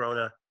you have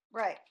corona.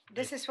 Right.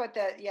 This is what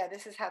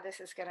this is how this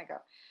is going to go.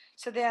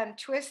 So then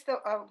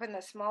open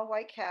the small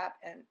white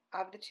cap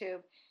of the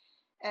tube,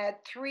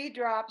 add 3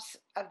 drops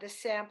of the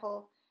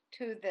sample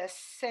to the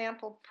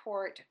sample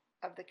port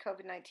of the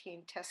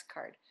COVID-19 test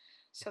card.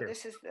 So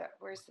this is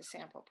where's the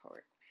sample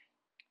port?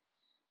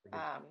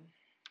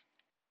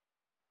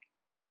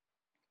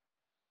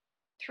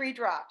 3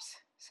 drops.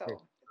 So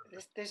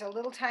there's a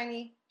little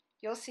tiny,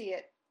 you'll see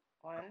it.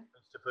 1.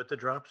 To put the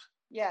drops?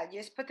 Yeah, you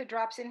just put the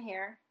drops in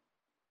here.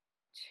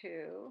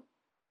 2.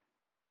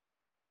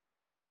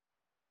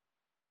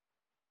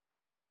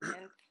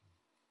 And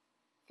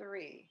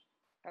 3.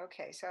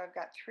 Okay, so I've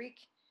got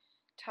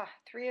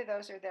 3 of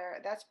those are there.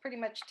 That's pretty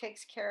much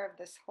takes care of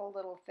this whole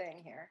little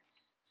thing here.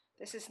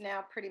 This is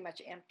now pretty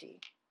much empty.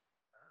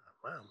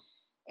 Wow.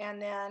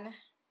 And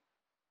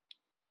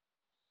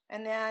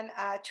then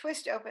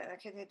twist open.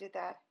 Okay, they did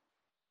that.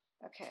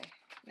 Okay,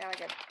 now I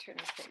got to turn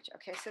this page.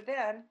 Okay, so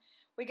then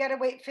we got to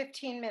wait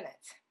 15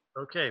 minutes.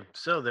 Okay,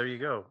 so there you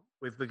go.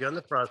 We've begun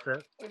the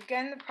process. We've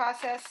begun the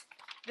process.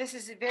 This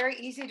is very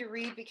easy to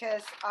read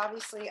because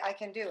obviously I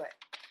can do it.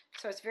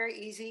 So it's very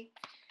easy.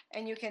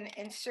 And you can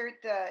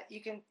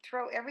you can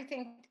throw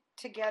everything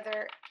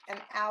together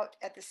and out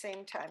at the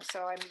same time.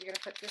 So I'm going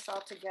to put this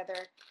all together.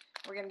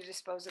 We're going to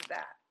dispose of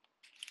that.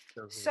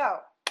 So.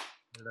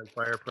 Put it on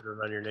fire, put it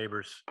on your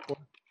neighbor's porch,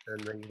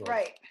 and then you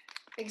right.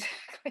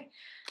 Exactly.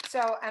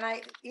 So,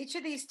 and each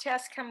of these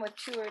tests come with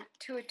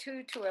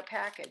two to a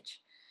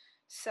package.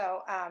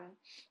 So, and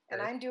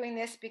Okay. I'm doing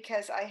this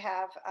because I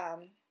have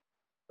And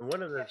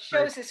one of the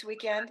shows this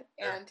weekend,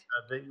 is, and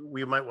that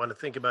we might want to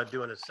think about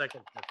doing a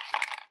second test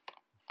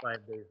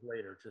 5 days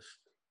later. Just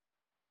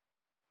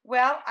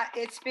well,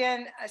 it's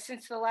been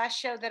since the last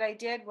show that I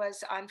did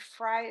was on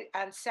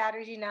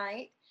Saturday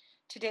night.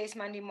 Today's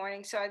Monday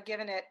morning, so I've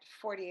given it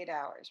 48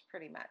 hours,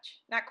 pretty much.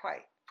 Not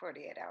quite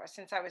 48 hours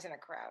since I was in a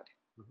crowd.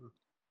 mhm.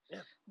 Yeah,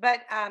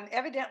 But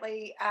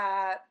evidently,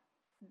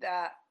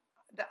 the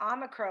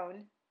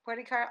Omicron, what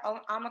do you call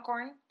it?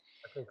 Omicron,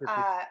 I think it's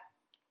uh,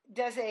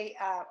 does a.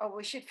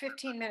 We should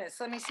 15 minutes.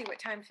 Let me see what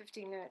time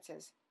 15 minutes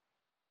is.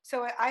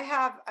 So I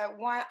have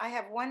one. I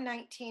have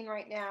 1:19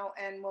 right now,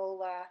 and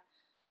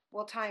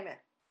we'll time it. yep.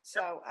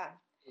 So,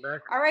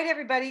 Back. all right,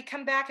 everybody,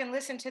 come back and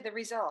listen to the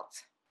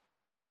results.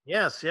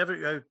 Yes, we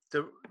come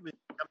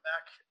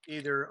back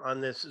either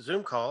on this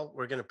Zoom call.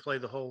 We're going to play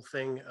the whole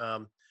thing,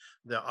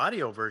 the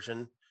audio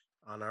version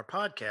on our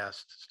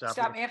podcast.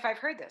 Stop me if I've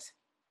heard this.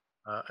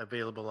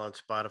 Available on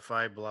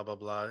Spotify. Blah blah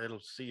blah.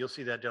 You'll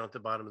see that down at the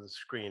bottom of the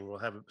screen. We'll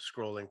have it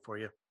scrolling for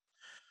you,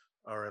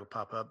 or it'll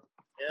pop up.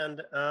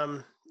 And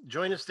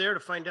join us there to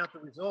find out the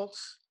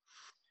results.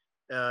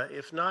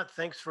 If not,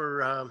 thanks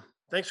for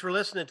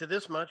listening to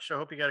this much. I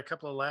hope you got a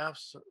couple of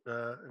laughs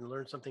and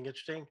learned something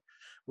interesting.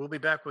 We'll be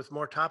back with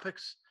more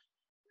topics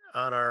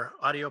on our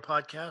audio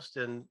podcast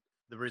and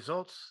the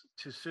results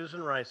to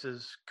Susan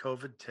Rice's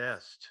COVID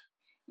test.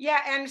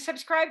 Yeah, and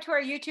subscribe to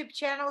our YouTube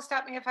channel.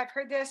 Stop me if I've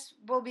heard this.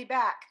 We'll be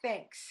back.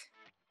 Thanks.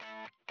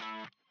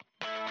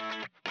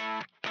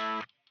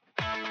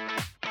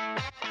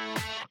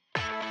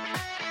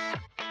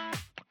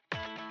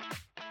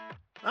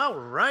 All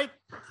right.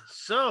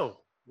 So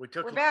We're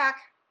back.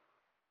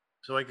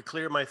 so I could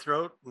clear my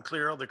throat and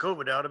clear all the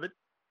COVID out of it.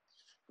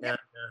 Yep.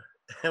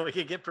 And we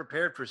could get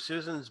prepared for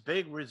Susan's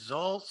big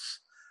results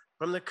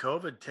from the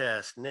COVID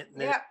test. Yep.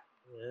 Yeah.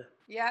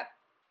 Yep.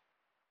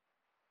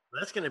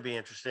 That's going to be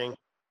interesting.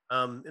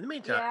 In the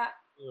meantime,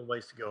 Yeah. a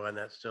ways to go on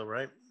that still,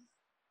 right?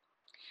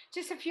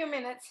 Just a few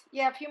minutes.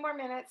 Yeah, a few more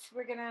minutes.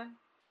 We're gonna.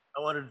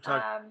 I wanted to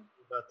talk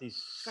about the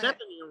Go ahead.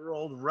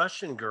 7-year-old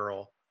Russian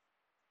girl.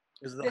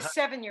 Is The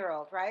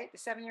 7-year-old, right? The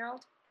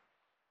 7-year-old.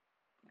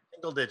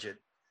 single digit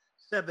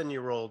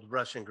 7-year-old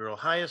Russian girl,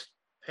 highest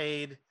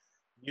paid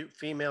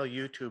female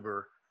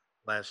YouTuber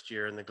last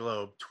year in the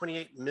globe,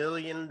 $28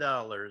 million.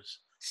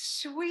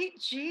 Sweet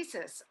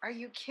Jesus, are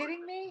you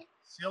kidding me?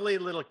 Silly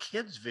little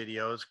kids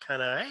videos,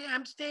 kind of, hey,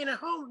 I'm staying at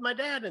home with my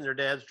dad, and their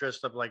dad's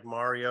dressed up like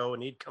Mario,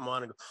 and he'd come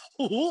on and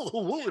go,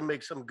 ooh, and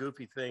make some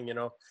goofy thing, and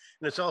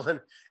it's all in,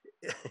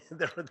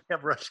 they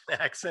have Russian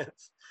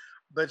accents,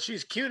 but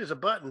she's cute as a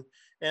button,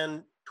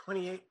 and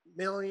 $28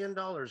 million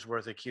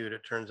worth of cute,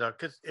 it turns out,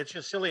 because it's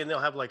just silly, and they'll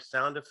have like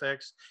sound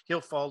effects.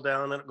 He'll fall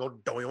down and it'll go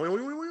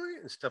doing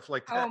and stuff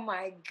like that. Oh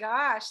my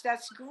gosh,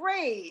 that's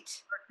great.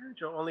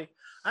 Only,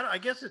 I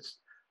guess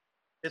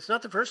it's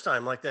not the first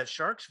time. Like that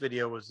Sharks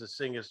video was the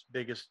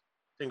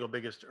single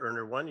biggest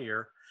earner one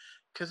year,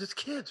 because it's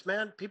kids,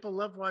 man. People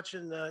love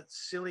watching that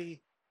silly.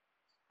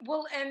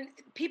 Well, and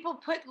people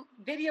put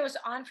videos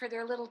on for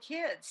their little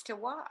kids to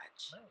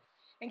watch, Right.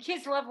 and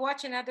kids love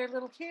watching other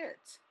little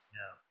kids.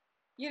 Yeah.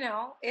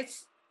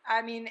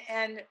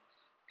 And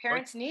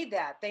parents need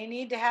that. They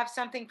need to have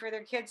something for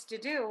their kids to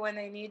do when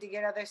they need to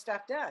get other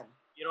stuff done.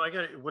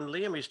 When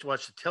Liam used to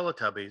watch the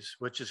Teletubbies,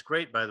 which is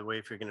great, by the way,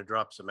 if you're going to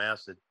drop some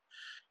acid.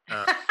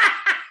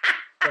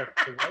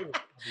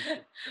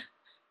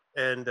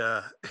 And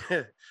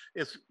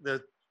it's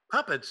the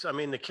puppets. I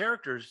mean, the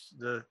characters,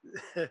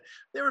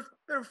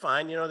 they're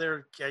fine.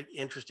 They're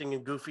interesting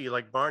and goofy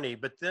like Barney.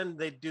 But then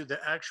they do the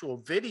actual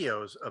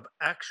videos of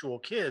actual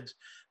kids.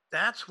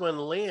 That's when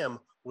Liam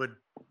would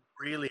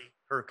really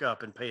perk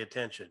up and pay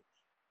attention.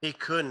 He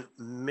couldn't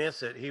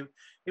miss it.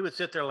 He would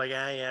sit there like,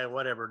 yeah,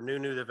 whatever.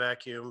 Nunu the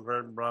vacuum,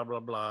 blah blah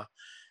blah,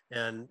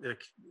 and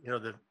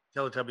the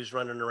Teletubbies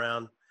running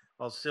around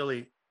all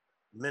silly.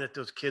 The minute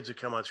those kids would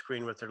come on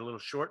screen with their little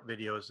short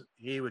videos,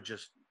 he would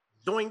just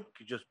doink,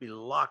 just be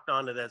locked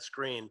onto that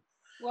screen.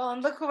 Well,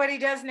 and look what he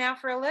does now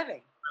for a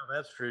living. Well,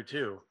 that's true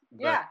too.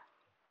 Yeah.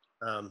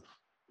 But,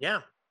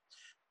 yeah.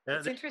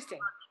 It's interesting.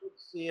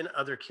 Seeing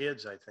other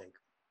kids, I think.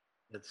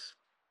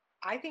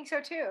 I think so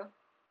too.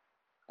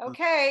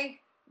 Okay,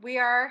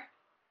 we're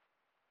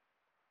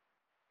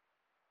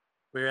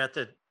at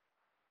the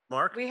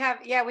mark. we're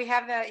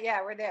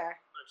there.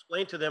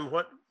 Explain to them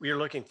what you're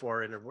looking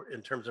for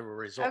in terms of a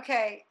result.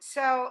 Okay,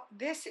 so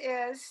this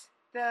is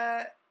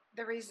the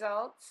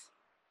results,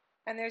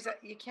 and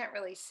you can't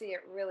really see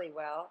it really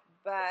well,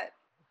 but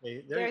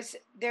Okay,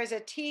 there's a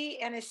T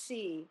and a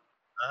C,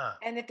 Ah.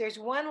 and if there's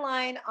one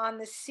line on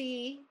the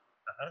C,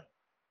 Uh-huh.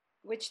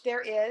 which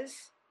there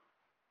is,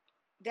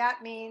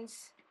 that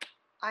means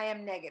I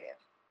am negative.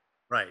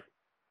 Right.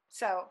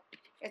 So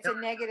it's a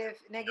negative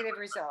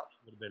result.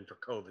 Would have been for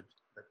COVID.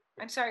 But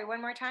I'm sorry,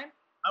 one more time.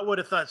 I would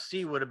have thought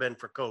C would have been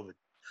for COVID.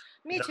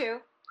 Me too.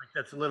 Like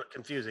that's a little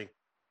confusing.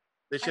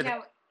 They should I have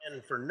know. an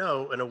N for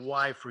no and a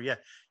Y for yeah,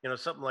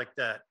 something like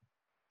that.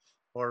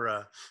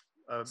 Or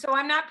So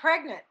I'm not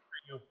pregnant.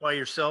 by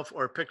yourself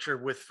or a picture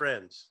with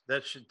friends.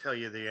 That should tell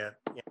you the end.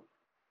 Yeah.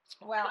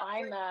 Well,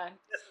 I'm, That's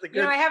the you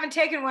know, good. I haven't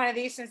taken one of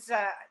these since,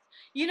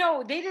 you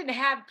know, they didn't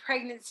have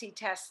pregnancy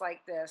tests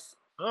like this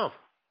Oh,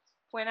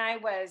 when I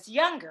was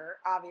younger,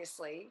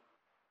 obviously.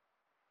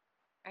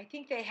 I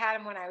think they had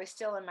them when I was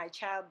still in my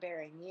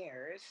childbearing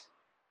years.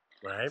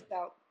 right,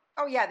 So,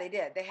 oh yeah, they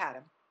did. They had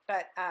them,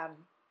 but I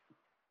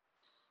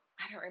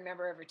don't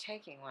remember ever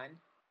taking one.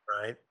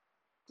 right.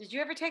 Did you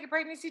ever take a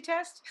pregnancy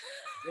test?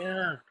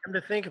 Yeah, come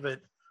to think of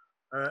it,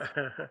 uh,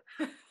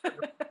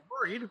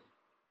 worried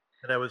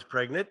that I was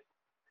pregnant.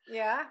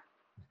 Yeah.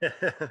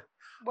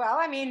 Well,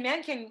 I mean,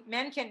 men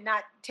can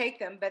not take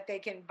them, but they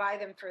can buy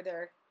them for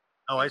their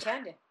Oh,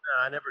 intended.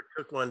 I never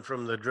took one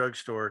from the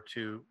drugstore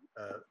to.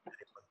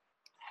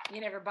 You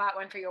never bought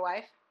one for your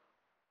wife?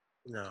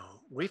 No,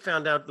 we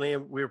found out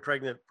Liam we were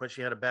pregnant when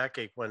she had a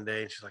backache one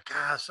day, and she's like,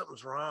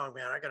 something's wrong,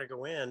 man. I got to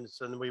go in.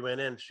 So then we went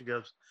in. She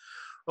goes,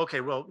 okay,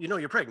 well,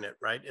 you're pregnant,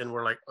 right? And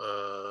we're like,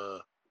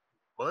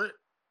 what?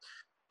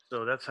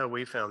 So that's how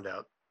we found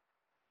out.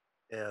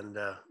 And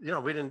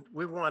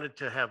we wanted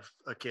to have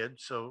a kid,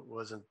 so it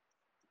wasn't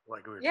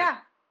like Yeah.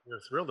 we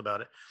were thrilled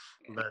about it.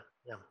 But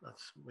yeah,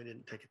 we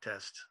didn't take a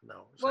test.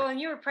 No, it's Well, like,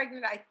 and you were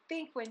pregnant, I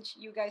think, when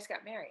you guys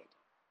got married.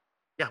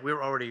 yeah, we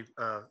were already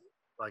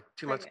like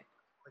 2 months Pregnant.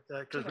 like that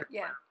because 2 months.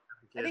 Yeah.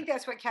 I we think kid.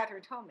 that's what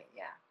Catherine told me.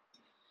 Yeah.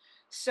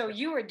 So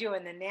you were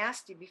doing the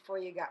nasty before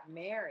you got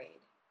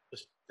married.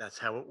 Just that's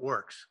how it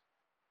works.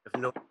 If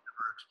no one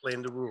ever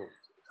explained the rules.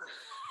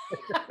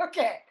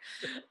 Okay.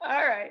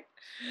 All right.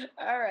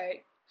 All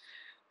right.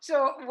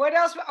 So what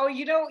else? Oh,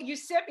 you know, you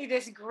sent me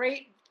this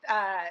great.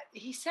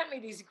 He sent me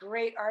these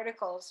great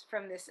articles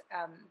from this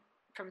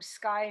from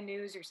Sky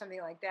News or something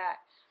like that.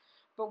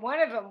 But one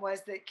of them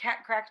was that cat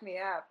cracked me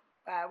up,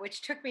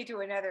 which took me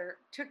to another.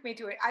 Took me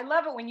to it. I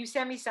love it when you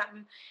send me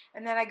something,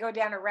 and then I go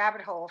down a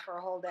rabbit hole for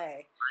a whole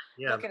day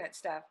Yeah, looking at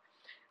stuff.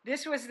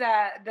 This was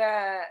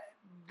the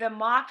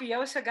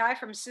mafiosa guy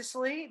from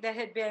Sicily that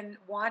had been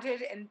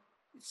wanted and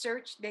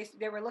searched.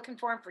 They were looking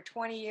for him for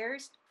 20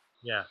 years,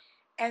 yeah,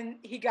 and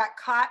he got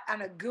caught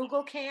on a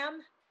Google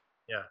cam.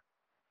 yeah.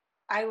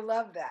 I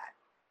love that.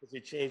 Because he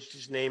changed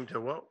his name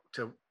to what?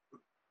 To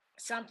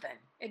Something.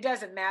 It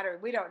doesn't matter.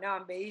 We don't know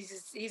him, but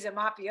he's a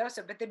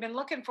mafioso. But they've been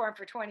looking for him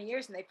for 20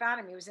 years, and they found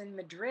him. He was in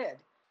Madrid.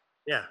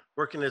 yeah,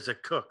 working as a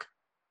cook.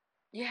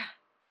 Yeah,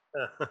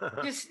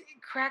 That's just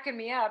cracking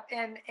me up.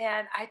 And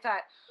I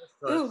thought,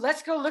 fun. ooh,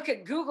 let's go look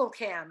at Google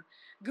Cam,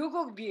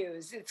 Google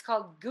Views. It's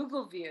called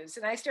Google Views,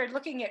 and I started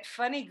looking at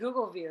funny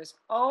Google Views.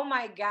 Oh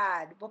my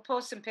God, we'll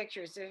post some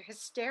pictures. They're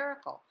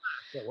hysterical.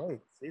 I can't wait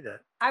to see that.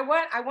 I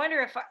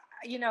wonder if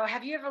you know.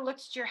 Have you ever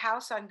looked at your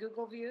house on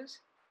Google Views?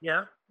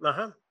 Yeah,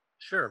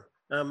 sure.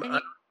 And you,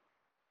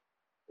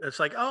 It's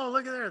like, oh,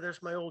 look at there.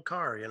 There's my old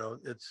car.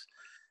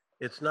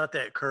 It's not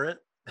that current.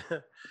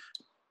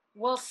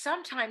 well,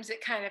 sometimes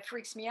it kind of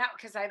freaks me out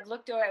because I've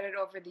looked at it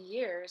over the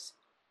years,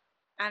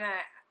 and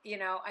I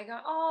go,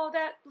 oh,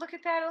 look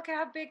at that, look at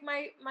how big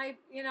my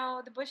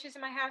the bushes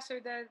in my house or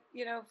the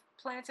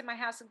plants in my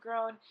house have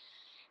grown,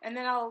 and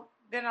then I'll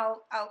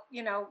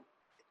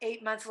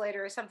 8 months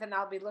later or something,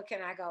 I'll be looking,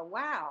 and I go,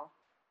 wow,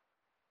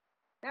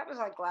 that was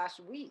like last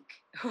week.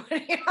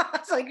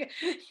 It's like,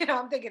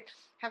 I'm thinking,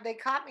 have they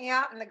caught me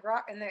out in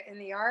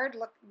the yard,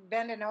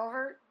 bending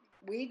over,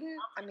 weeding?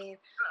 I mean,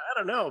 I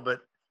don't know,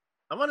 but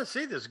I want to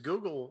see this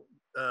Google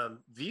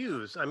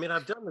views. I mean,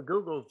 I've done the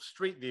Google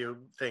Street View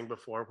thing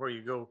before, where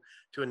you go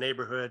to a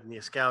neighborhood and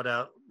you scout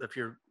out if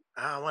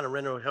I want to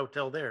rent a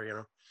hotel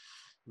there.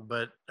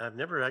 But I've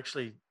never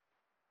actually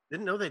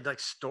didn't know they'd like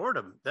stored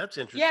them. That's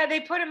interesting. yeah, they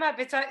put them up.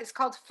 It's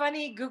called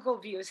Funny Google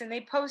Views, and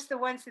they post the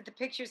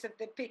pictures of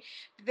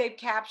they've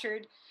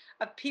captured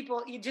of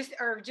people. You just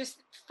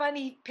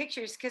funny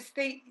pictures because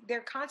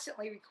they're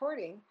constantly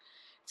recording,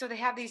 so they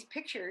have these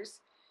pictures,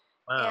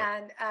 Wow.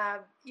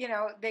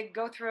 and they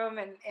go through them,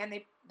 and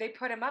they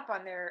put them up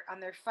on their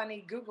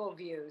funny Google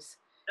Views,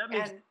 That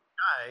means the and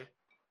guy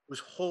whose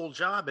whole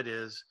job it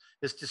is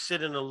to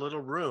sit in a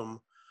little room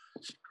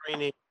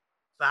screening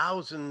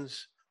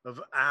thousands of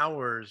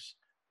hours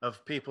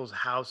of people's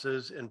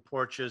houses and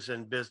porches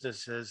and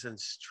businesses and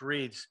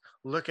streets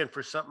looking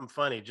for something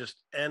funny, just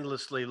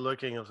endlessly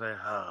looking and say,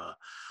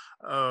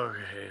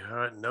 okay, all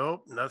right,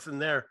 nope, nothing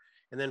there.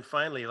 And then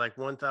finally, like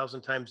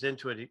 1,000 times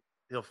into it,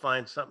 he'll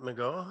find something and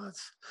go, oh,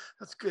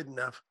 that's good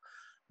enough.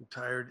 I'm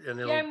tired. And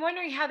yeah, he'll, I'm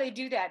wondering how they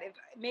do that. If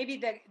maybe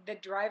the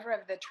driver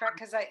of the truck,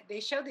 because they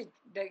show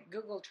the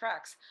Google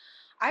trucks.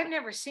 I've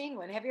never seen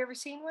one. Have you ever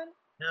seen one?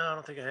 no, I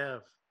don't think I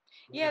have.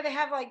 Yeah, they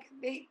have like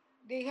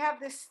they have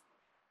this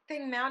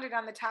thing mounted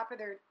on the top of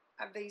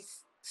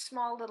these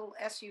small little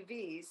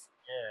SUVs.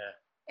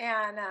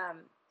 Yeah. And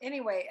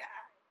anyway,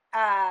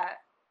 uh,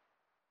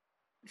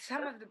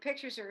 some of the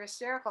pictures are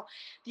hysterical.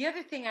 The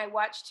other thing I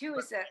watched too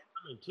is that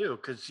Me too,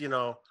 because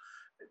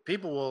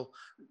people will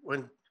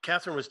when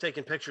Catherine was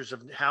taking pictures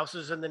of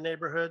houses in the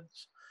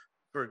neighborhoods,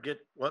 forget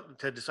what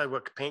to decide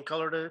what paint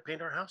color to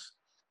paint our house.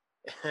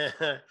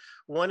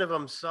 One of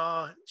them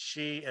saw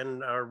she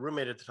and our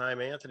roommate at the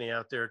time, Anthony,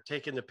 out there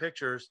taking the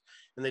pictures,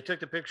 and they took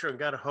the picture and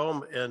got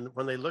home. And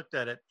when they looked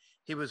at it,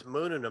 he was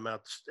mooning them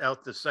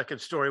out the second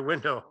story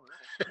window.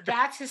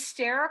 That's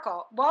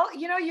hysterical. Well,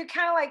 you're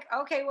kind of like,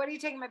 okay, what are you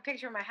taking my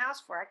picture of my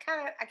house for?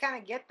 I kind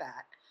of get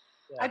that.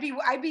 Yeah,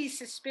 I'd be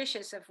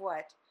suspicious of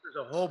what.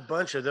 there's a whole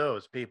bunch of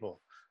those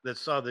people that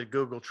saw the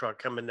Google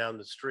truck coming down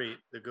the street,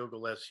 the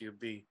Google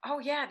SUV. Oh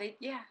yeah,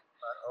 yeah.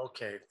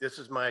 Okay, this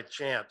is my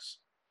chance.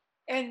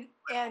 And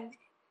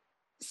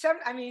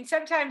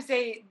sometimes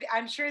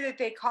I'm sure that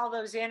they call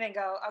those in and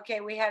go, okay,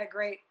 we had a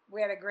great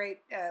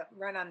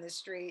run on this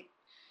street.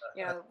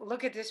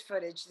 Look at this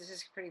footage. This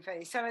is pretty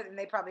funny. Some of them,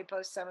 they probably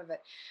post some of it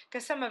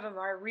because some of them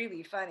are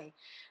really funny.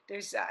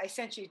 I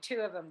sent you two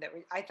of them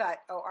I thought,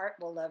 oh, Art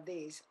will love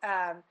these.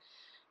 Um,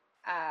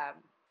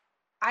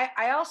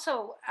 I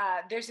also,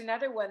 there's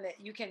another one that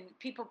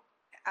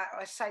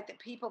a site that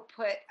people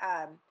put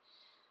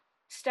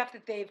stuff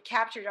that they've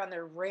captured on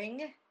their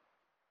Ring,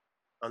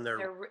 On their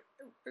their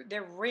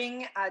their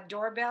Ring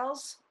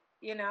doorbells.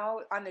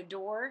 On the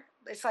door.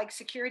 It's like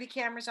security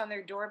cameras on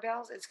their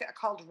doorbells. It's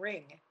called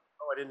Ring.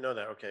 Oh, I didn't know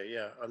that. Okay,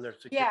 yeah, on their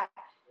security. Yeah,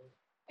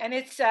 and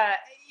it's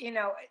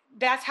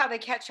that's how they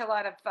catch a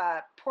lot of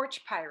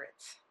porch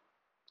pirates.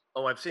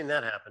 Oh, I've seen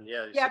that happen.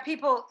 Yeah, Yeah,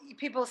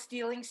 people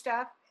stealing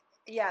stuff.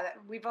 Yeah,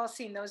 we've all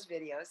seen those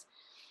videos.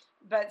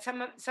 But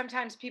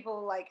sometimes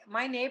people, like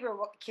my neighbor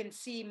can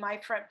see my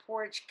front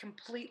porch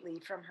completely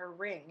from her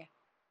Ring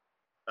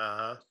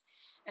uh-huh.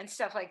 and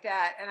stuff like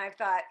that. And I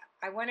thought,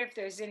 I wonder if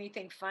there's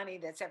anything funny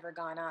that's ever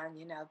gone on.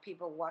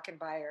 People walking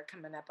by or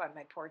coming up on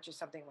my porch or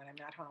something when I'm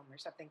not home or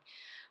something.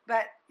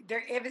 But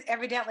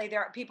evidently there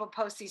are people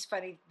post these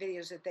funny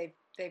videos that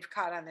they've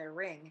caught on their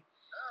Ring.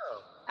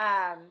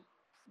 Oh.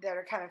 That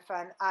are kind of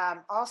fun.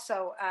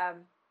 Also, A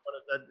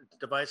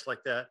device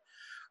like that,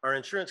 our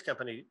insurance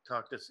company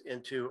talked us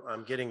into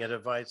getting a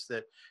device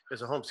that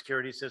is a home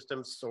security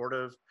system, sort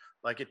of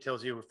like it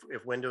tells you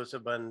if windows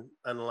have been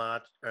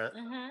unlocked,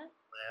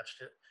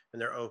 latched,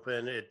 and they're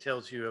open. It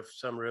tells you if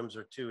some rooms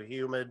are too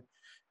humid,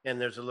 and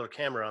there's a little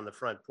camera on the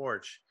front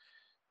porch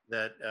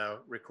that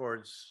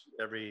records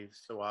every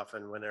so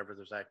often whenever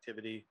there's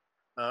activity.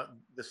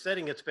 The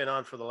setting it's been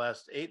on for the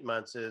last 8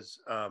 months is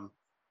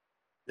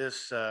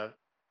this.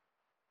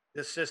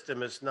 This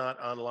system is not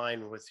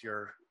online with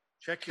your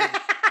check your.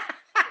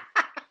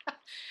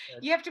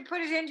 you have to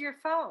put it into your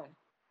phone.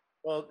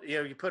 Well,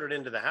 you put it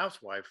into the house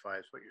Wi-Fi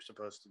is what you're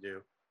supposed to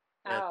do.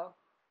 And Oh,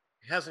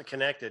 it hasn't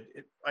connected.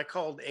 I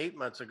called 8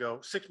 months ago,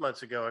 6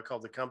 months ago. I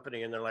called the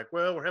company and they're like,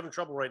 "Well, we're having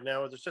trouble right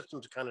now. The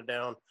system's kind of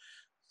down."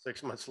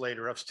 6 months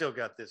later, I've still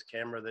got this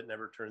camera that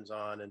never turns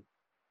on, and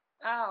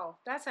oh,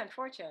 that's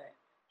unfortunate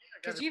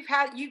I got because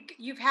it.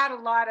 you've had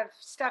a lot of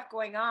stuff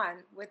going on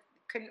with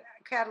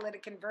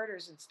catalytic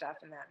converters and stuff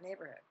in that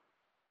neighborhood.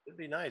 It'd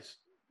be nice.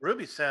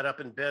 Ruby sat up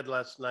in bed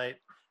last night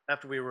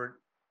after we were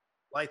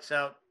lights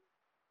out,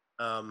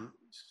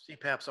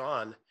 CPAP's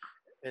on,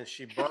 and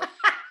she barked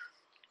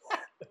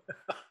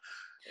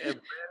and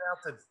ran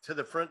out to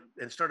the front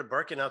and started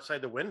barking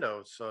outside the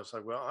window. So it's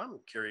like, well, I'm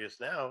curious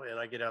now, and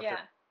I get out there,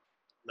 Yeah.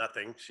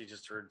 nothing. She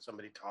just heard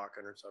somebody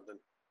talking or something.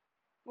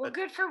 Well, But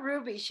good for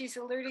Ruby. She's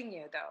alerting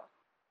you though.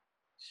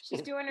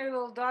 She's doing her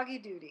little doggy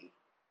duty.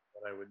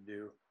 what I would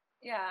do.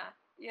 Yeah,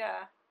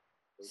 yeah.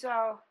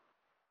 So,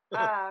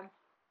 um,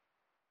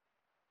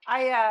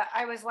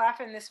 I was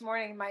laughing this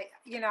morning.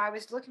 I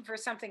was looking for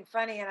something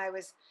funny, and I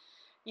was,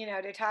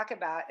 to talk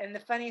about. And the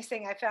funniest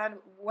thing I found,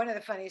 one of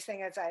the funniest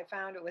things I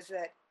found was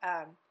that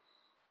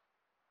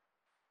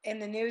in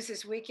the news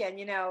this weekend,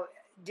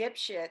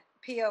 dipshit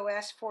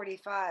POS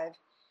 45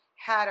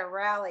 had a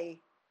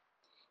rally.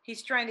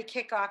 He's trying to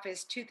kick off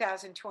his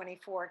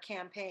 2024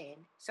 campaign.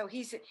 So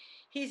he's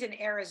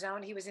in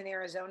Arizona. He was in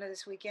Arizona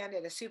this weekend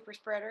at a super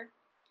spreader.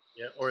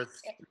 Yeah, or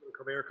Stephen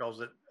Colbert calls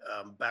it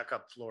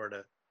backup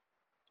Florida.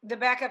 The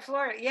backup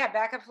Florida, yeah,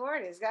 backup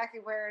Florida, exactly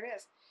where it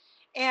is.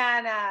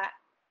 And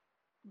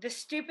the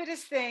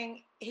stupidest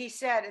thing he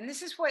said, and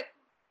this is what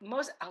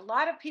a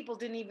lot of people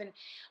didn't even,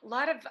 a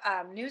lot of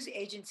news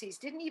agencies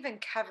didn't even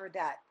cover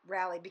that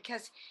rally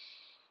because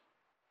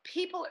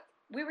people,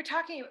 we were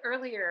talking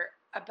earlier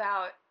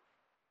about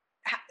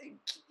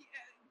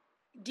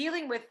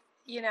dealing with,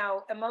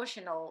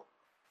 emotional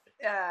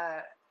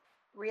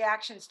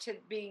reactions to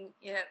being,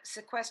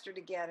 sequestered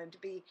again and to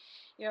be,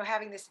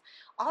 having this.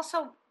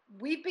 Also,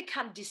 we've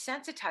become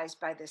desensitized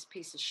by this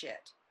piece of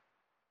shit.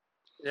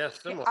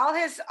 Yes, similar.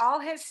 All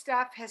his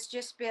stuff has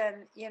just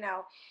been,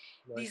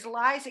 Right. these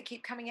lies that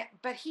keep coming in.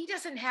 But he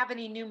doesn't have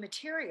any new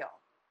material.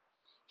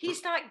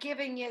 He's not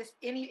giving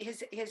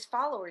his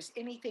followers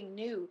anything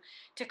new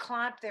to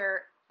clamp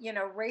their,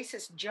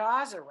 racist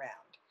jaws around.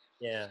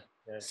 Yeah.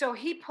 Yeah. So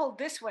he pulled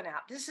this one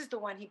out. This is the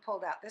one he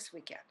pulled out this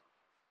weekend.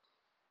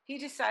 He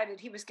decided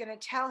he was going to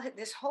tell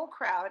this whole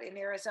crowd in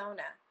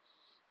Arizona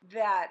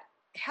that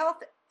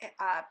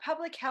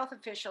public health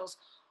officials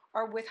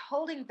are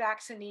withholding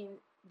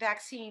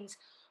vaccines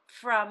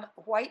from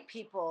white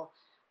people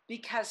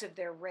because of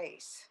their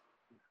race.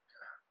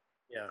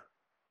 Yeah.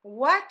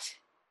 What?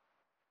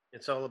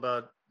 It's all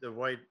about the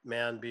white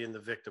man being the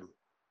victim.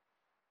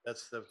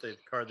 That's the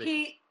card they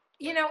He,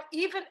 you play. know,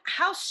 even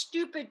how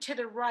stupid to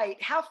the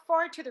right, how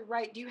far to the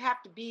right do you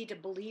have to be to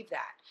believe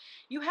that?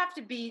 You have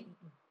to be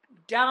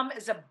dumb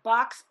as a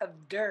box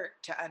of dirt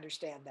to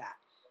understand that.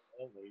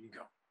 Oh, there you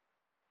go.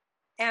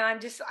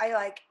 And I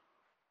like,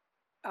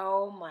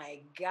 oh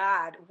my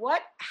God,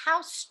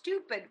 how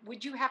stupid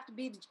would you have to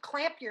be to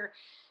clamp your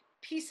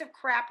piece of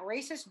crap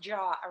racist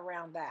jaw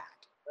around that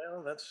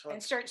Well, that's and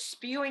what start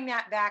spewing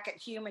that back at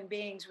human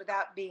beings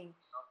without being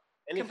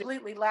anything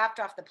completely laughed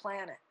off the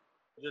planet?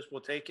 just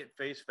will take at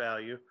face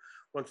value.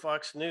 When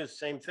Fox News,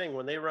 same thing.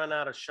 When they run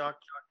out of shock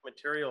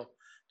material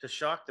to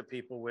shock the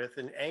people with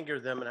and anger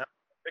them and how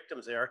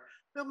victims they are,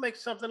 they'll make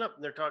something up.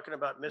 And they're talking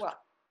about Mr. Well,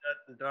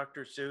 And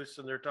Dr. Seuss,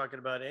 and they're talking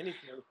about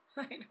anything.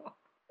 I know.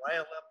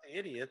 Rile up the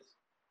idiots.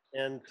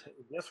 And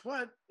guess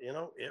what? You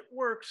know, it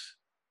works.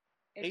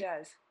 It Hate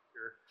does. is,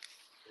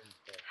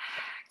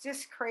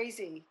 Just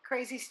crazy,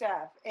 crazy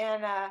stuff.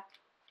 And uh,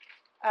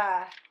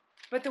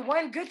 but the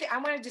one good thing I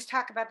want to just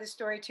talk about this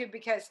story too,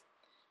 because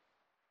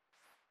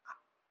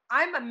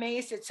I'm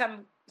amazed at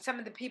some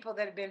of the people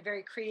that have been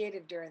very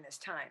creative during this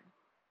time.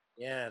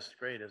 yeah, it's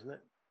great, isn't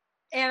it?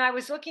 And I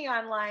was looking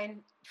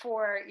online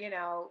for,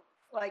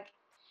 like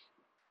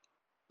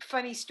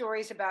funny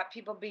stories about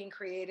people being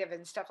creative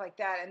and stuff like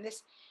that. And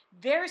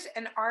there's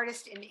an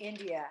artist in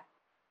India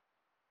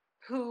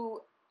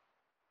who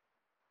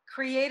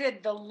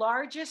created the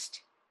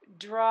largest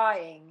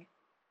drawing.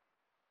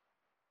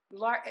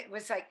 It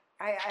was like,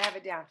 I have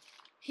it down.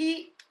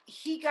 He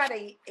got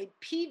a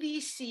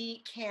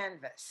PVC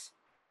canvas,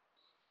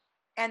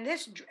 and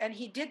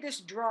he did this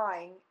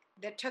drawing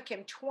that took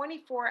him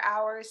 24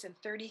 hours and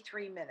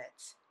 33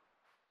 minutes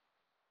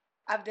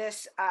of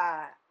this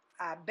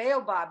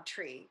baobab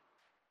tree.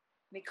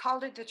 And he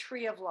called it the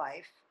Tree of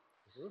Life.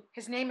 Mm-hmm.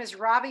 His name is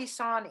Ravi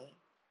Sawhney,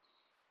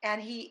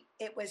 and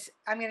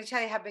I'm going to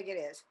tell you how big it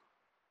is.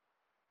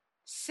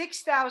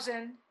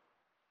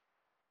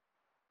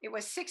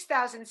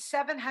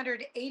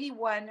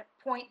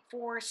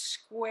 6,781.4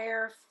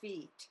 square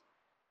feet.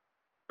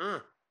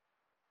 Mm.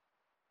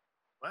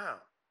 Wow.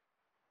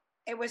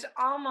 It was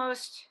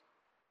almost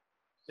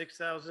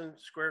 6,000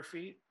 square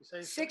feet. You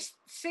say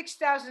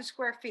 6,000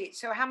 square feet.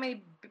 So how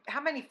many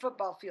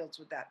football fields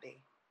would that be?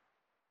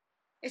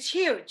 It's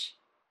huge.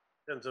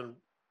 Depends on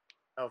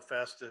how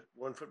fast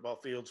one football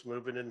field's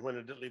moving and when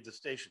it leaves the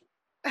station.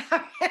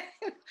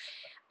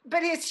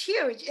 But it's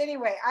huge.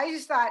 Anyway, I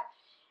just thought,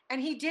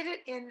 and he did it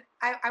in.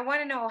 I want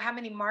to know how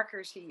many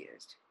markers he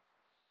used.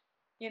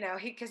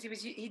 Because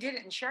he did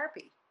it in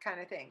Sharpie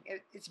kind of thing.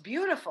 It's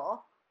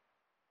beautiful,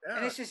 yeah.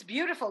 And it's this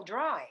beautiful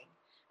drawing.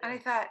 Yeah. And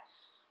I thought,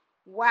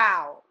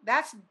 wow,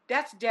 that's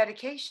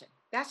dedication.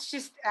 That's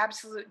just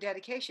absolute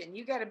dedication.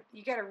 You gotta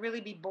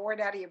really be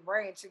bored out of your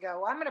brains to go,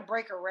 well, I'm gonna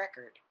break a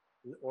record.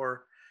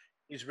 Or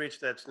he's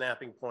reached that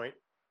snapping point,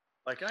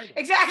 like I did.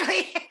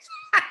 Exactly.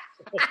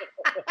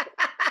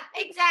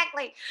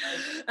 Exactly.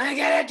 I'm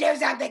gonna do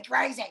something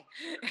crazy.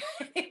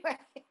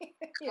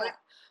 Yeah.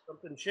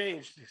 Something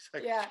changed.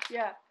 Like, yeah.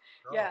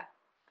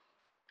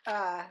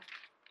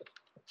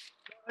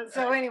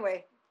 So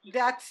anyway,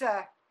 that's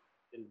and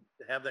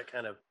to have that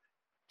kind of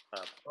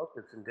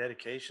focus and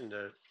dedication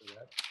to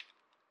that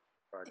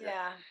project.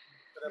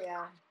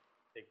 Yeah.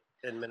 Take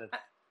 10 minutes.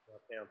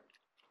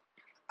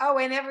 Oh,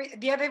 and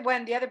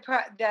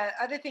the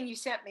other thing you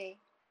sent me,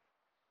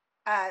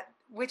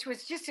 which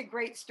was just a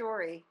great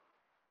story.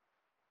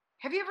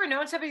 Have you ever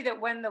known somebody that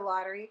won the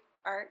lottery,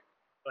 Art?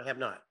 I have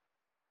not.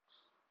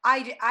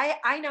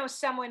 I know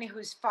someone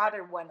whose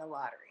father won the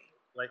lottery.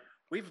 Like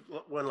we've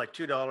won like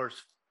 $2,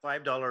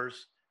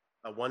 $5,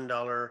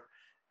 $1,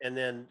 and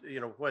then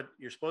what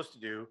you're supposed to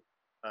do,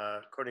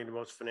 according to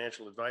most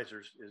financial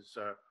advisors, is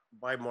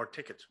buy more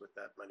tickets with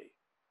that money.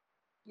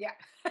 Yeah.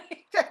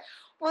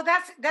 Well,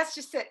 that's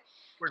just it.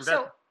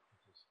 So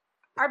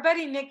our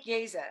buddy Nick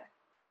Geza,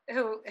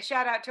 who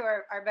shout out to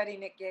our buddy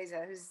Nick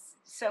Geza, who's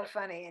so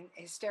funny and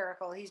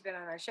hysterical. He's been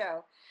on our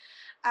show.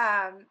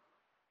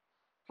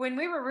 When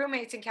we were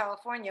roommates in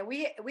California,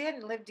 we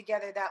hadn't lived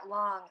together that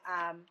long.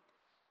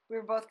 We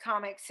were both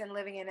comics and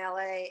living in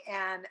LA,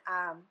 and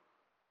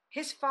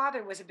his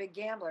father was a big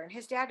gambler, and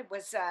his dad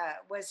was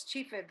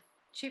chief of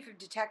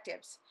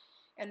detectives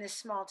in this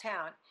small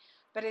town.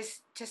 But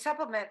to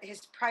supplement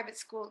his private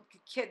school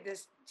to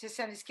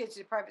send his kids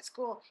to private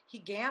school, he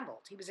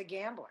gambled. He was a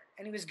gambler,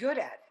 and he was good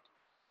at it.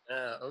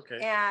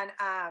 Okay. And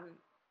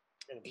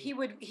he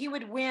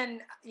would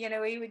win.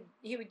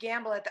 He would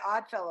gamble at the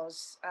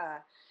Oddfellows,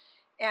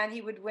 and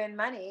he would win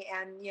money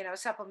and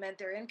supplement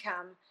their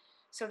income,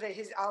 so that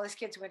all his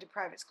kids went to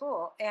private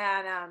school.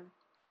 And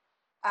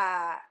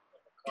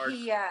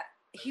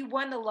he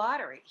won the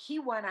lottery. He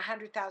won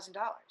 $100,000. Oh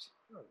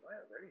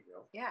wow! There you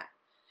go. Yeah,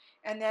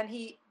 and then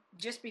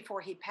just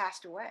before he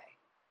passed away.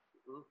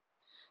 Mm-hmm.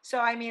 So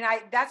I mean,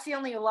 that's the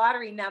only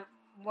lottery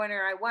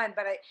winner I won.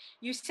 But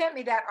you sent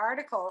me that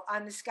article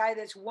on this guy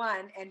that's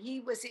won, and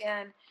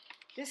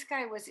this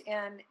guy was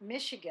in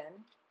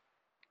Michigan,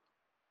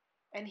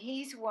 and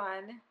he's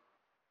won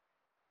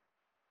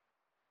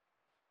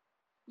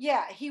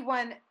Yeah, he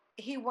won.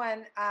 He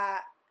won.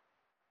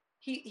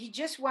 He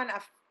just won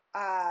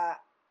 $1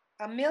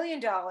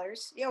 million.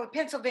 You know, a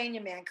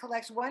Pennsylvania man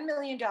collects $1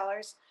 million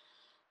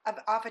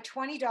off a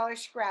 $20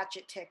 scratch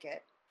it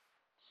ticket,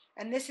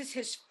 and this is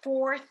his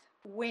fourth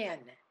win.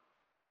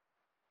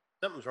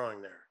 Something's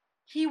wrong there.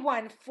 He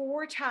won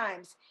 4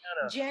 times.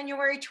 Kinda,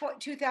 January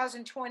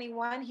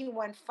 2021, he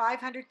won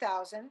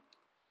 500,000.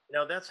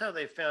 that's how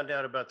they found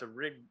out about the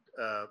rigged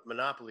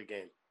Monopoly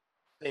game.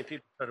 Same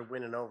people started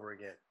winning over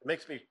again. It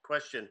makes me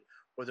question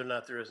whether or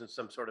not there isn't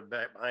some sort of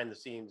behind the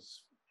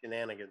scenes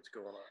shenanigans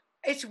going on.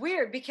 It's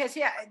weird because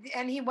yeah,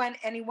 and he won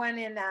in 4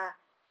 million,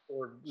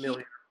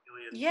 million.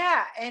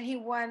 yeah, and he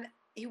won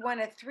a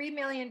 $3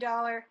 million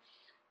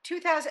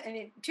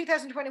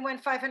 2021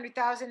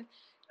 500,000,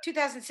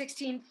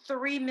 2016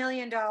 $3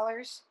 million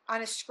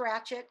on a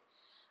scratch it.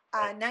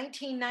 Right.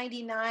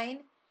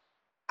 1999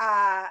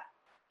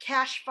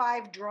 cash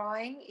 5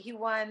 drawing, he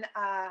won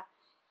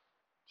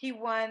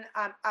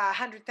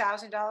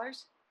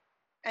 $100,000,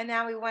 and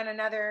now he won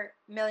another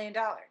 $1 million.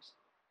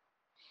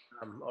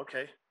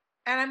 Okay.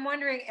 And I'm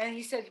wondering, and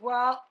he says,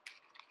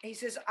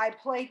 I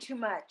play too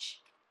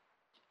much.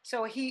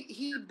 So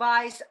he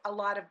buys a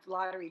lot of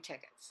lottery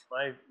tickets.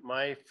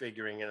 My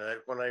figuring, and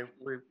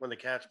when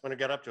it got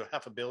up to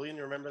 $500 million,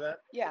 you remember that?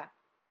 Yeah.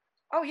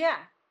 Oh yeah.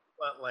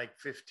 About like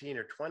 15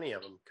 or 20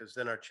 of them, because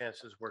then our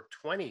chances were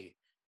 20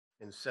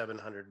 in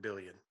 700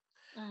 billion.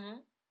 Mm-hmm.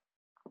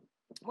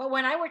 Well,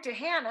 when I worked at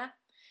Hannah,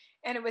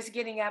 and it was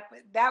getting up,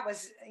 that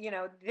was,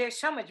 they're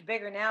so much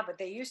bigger now, but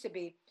they used to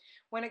be.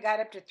 When it got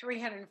up to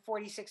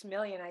 346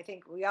 million, I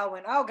think we all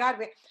went, oh God.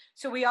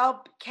 So we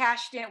all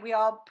cashed in, we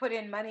all put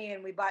in money,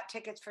 and we bought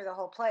tickets for the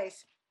whole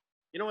place.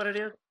 You know what it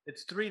is?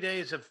 It's 3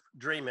 days of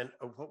dreaming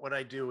of what would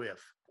I do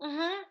if.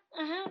 Mm-hmm,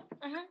 mm-hmm,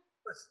 mm-hmm.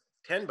 It's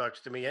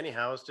 $10 to me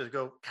anyhow is to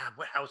go, God,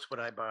 what house would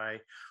I buy?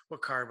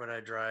 What car would I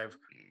drive? Where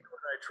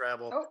would I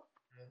travel? Oh,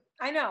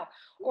 I know.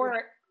 Or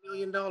 $1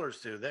 million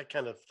to that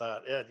kind of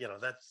thought. Yeah,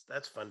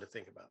 that's fun to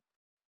think about.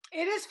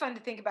 It is fun to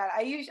think about.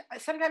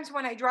 Sometimes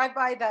when I drive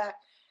by the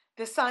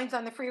signs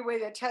on the freeway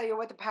that tell you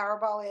what the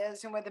Powerball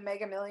is and what the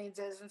Mega Millions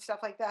is and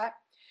stuff like that.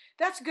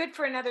 That's good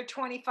for another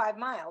 25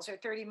 miles or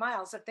 30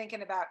 miles of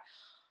thinking about,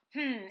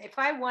 if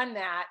I won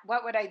that,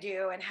 what would I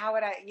do, and how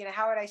would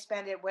I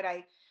spend it?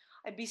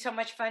 It'd be so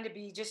much fun to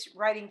be just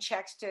writing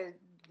checks to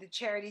the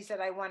charities that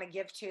I want to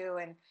give to,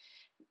 and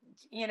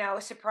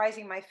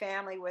surprising my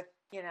family with,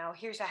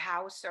 here's a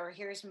house, or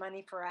here's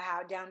money for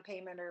a down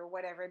payment or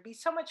whatever. It'd be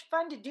so much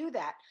fun to do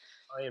that.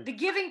 The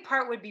giving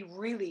part would be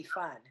really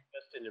fun.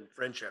 Investing in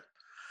friendship.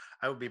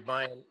 I would be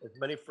buying as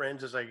many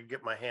friends as I could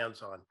get my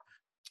hands on.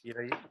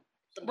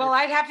 Well,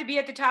 I'd have to be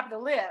at the top of the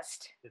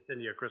list. It's in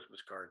your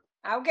Christmas card.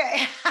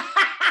 Okay.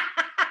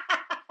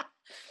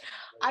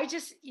 I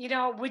just,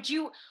 so would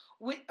you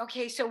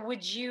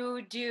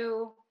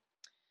do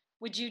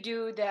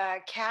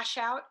the cash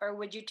out, or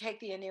would you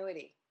take the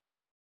annuity?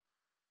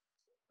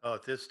 Oh,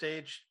 at this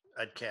stage,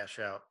 I'd cash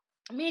out.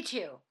 Me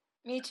too.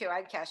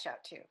 I'd cash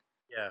out too.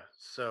 Yeah.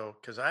 So,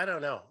 because I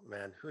don't know,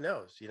 man, who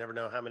knows? You never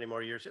know how many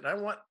more years. And I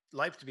want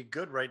life to be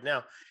good right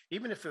now.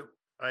 Even if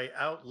I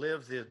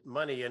outlive the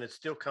money and it's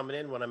still coming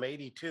in when I'm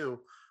 82,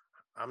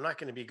 I'm not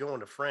going to be going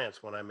to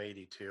France when I'm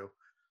 82.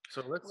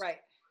 So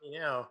right.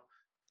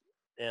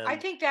 And I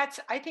think that's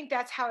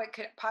how it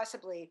could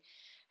possibly.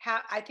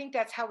 I think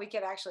that's how we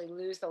could actually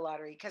lose the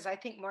lottery, because I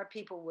think more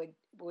people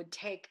would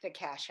take the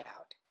cash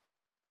out.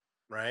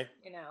 Right.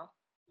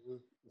 Mm-hmm.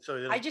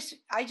 So I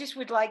just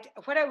would like,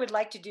 what I would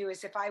like to do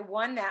is, if I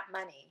won that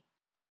money,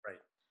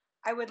 right,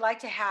 I would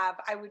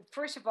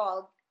first of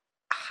all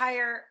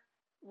hire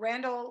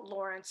Randall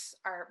Lawrence,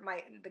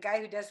 the guy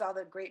who does all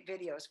the great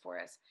videos for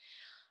us.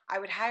 I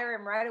would hire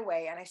him right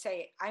away, and I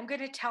say, I'm going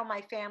to tell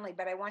my family,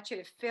 but I want you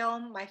to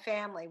film my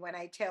family when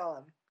I tell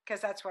them, because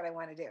that's what I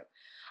want to do.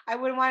 I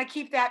would want to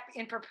keep that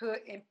in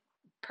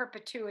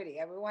perpetuity.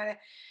 I would want to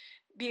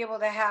be able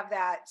to have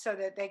that so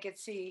that they could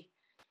see,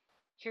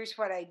 here's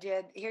what I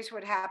did. Here's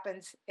what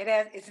happens.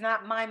 It's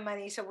not my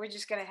money, so we're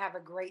just going to have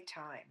a great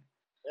time.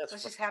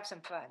 Let's just have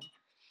some fun.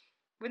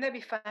 Wouldn't that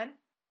be fun?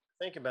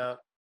 Think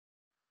about.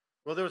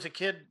 Well, there was a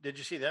kid. Did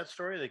you see that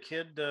story? The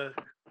kid got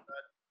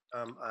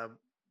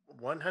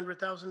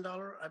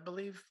 $100,000, I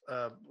believe,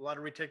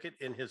 lottery ticket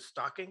in his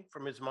stocking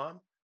from his mom.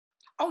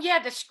 Oh yeah,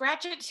 the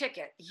scratch it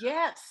ticket.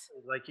 Yes.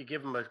 Like you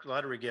give him a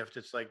lottery gift.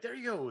 It's like, there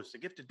you go. It's the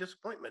gift of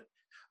disappointment.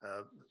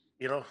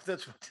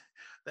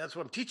 That's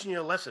what I'm teaching you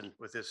a lesson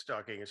with this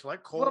stocking. It's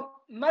like cold.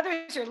 Well,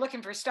 mothers are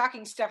looking for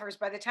stocking stuffers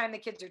by the time the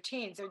kids are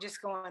teens. They're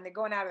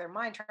going out of their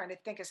mind trying to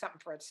think of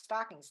something for a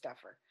stocking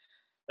stuffer.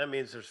 That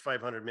means there's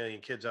 500 million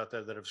kids out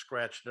there that have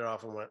scratched it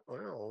off and went,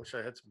 well, I wish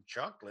I had some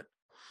chocolate.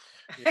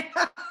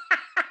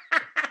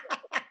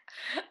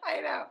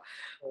 I know.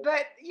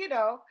 But,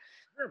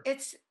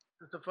 it's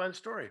a fun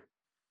story.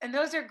 And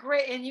those are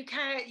great. And you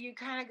kind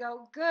of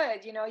go,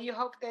 good. You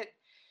hope that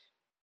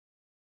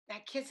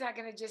kid's not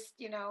going to just,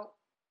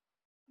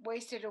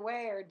 waste it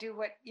away or do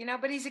what,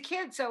 but he's a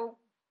kid. So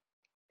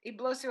he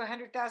blows through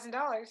 $100,000.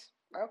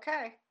 Okay.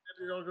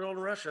 7-year-old girl in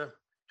Russia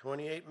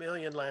 28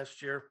 million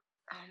last year.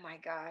 Oh my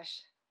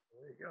gosh.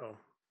 There you go.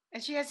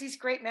 And she has these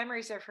great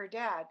memories of her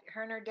dad,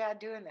 her and her dad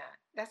doing that.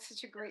 That's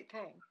such a great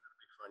thing.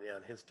 Fun, yeah,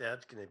 and his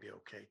dad's going to be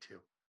okay too.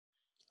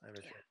 I have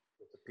a Yeah.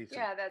 it's a piece of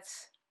Yeah,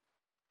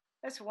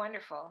 that's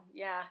wonderful.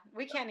 Yeah.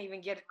 We can't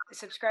even get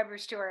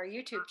subscribers to our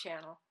YouTube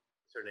channel.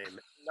 what's her name?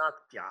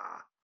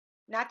 Nastya.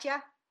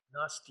 Natya?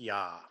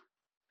 Nastya.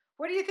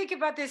 What do you think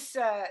about this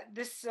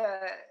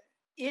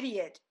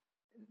idiot?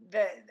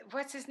 The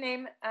what's his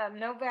name?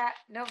 Novak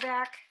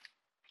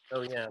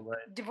Oh yeah,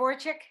 right.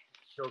 Dvorak.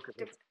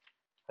 Djokovic.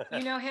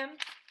 You know him?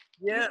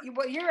 Yeah,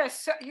 Well, you're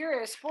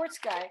a sports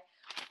guy.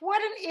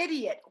 What an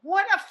idiot!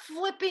 What a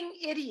flipping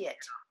idiot!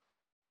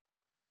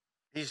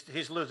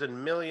 he's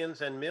losing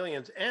millions and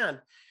millions, and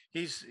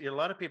he's a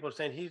lot of people are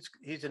saying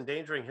he's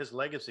endangering his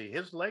legacy.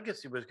 His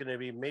legacy was going to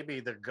be maybe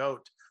the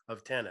goat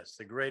of tennis,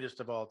 the greatest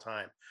of all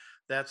time.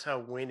 That's how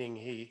winning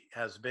he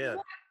has been.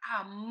 What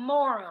a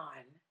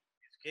moron!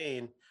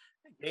 Game,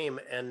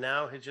 and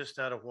now he's just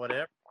out of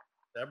whatever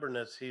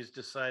stubbornness. He's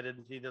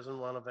decided he doesn't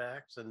want to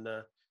vax, and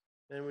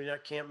we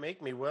can't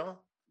make me.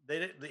 Well,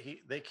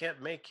 they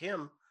can't make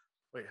him.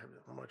 Wait,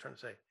 what am I trying to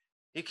say?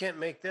 He can't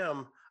make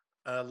them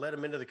let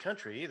him into the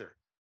country either.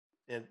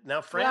 And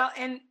now France.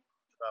 Well,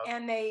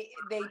 and they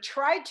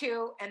tried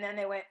to, and then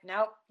they went,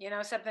 nope. You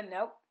know something?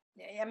 Nope.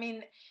 I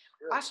mean,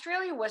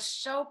 Australia was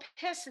so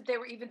pissed that they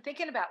were even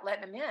thinking about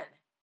letting him in.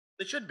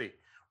 They should be.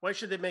 Why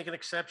should they make an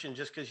exception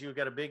just because you've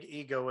got a big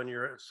ego and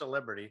you're a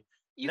celebrity?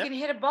 You can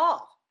hit a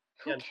ball.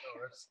 Who Yeah,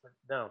 cares?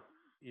 no,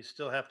 you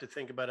still have to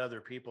think about other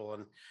people,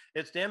 and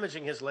it's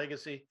damaging his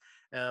legacy.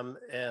 And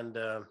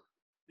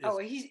Oh,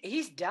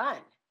 he's done.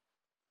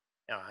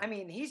 yeah, I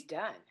mean, he's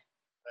done.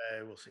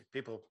 we'll see.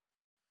 People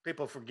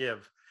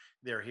forgive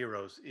their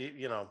heroes,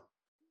 you know,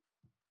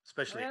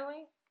 especially.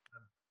 Really?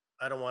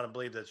 I don't want to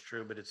believe that's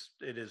true, but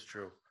it is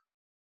true.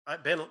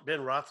 Ben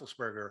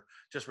Roethlisberger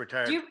just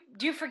retired.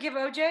 Do you forgive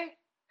OJ?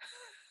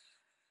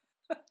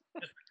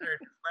 Just retired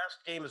his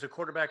last game as a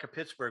quarterback of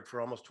Pittsburgh for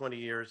almost 20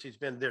 years. He's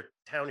been their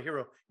town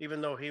hero,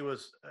 even though he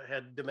was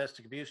had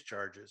domestic abuse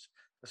charges.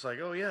 It's like,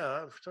 oh yeah,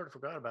 I sort of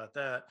forgot about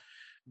that.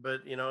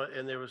 But you know,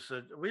 and there was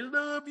a "We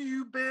love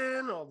you,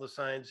 Ben," all the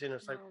signs. You know,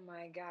 it's like, Oh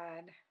my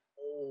God.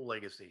 whole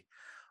legacy.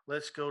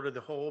 Let's go to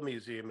the whole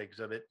museum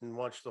exhibit and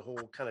watch the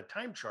whole kind of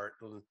time chart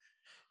and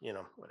you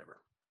know whatever.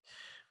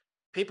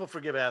 People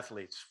forgive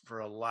athletes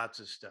for lots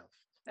of stuff.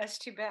 That's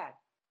too bad.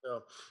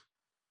 So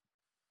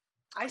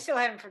I still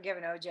haven't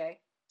forgiven OJ,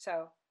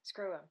 so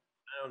screw him.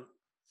 I don't.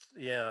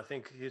 Yeah, I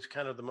think he's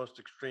kind of the most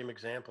extreme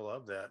example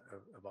of that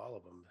of all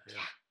of them. Yeah.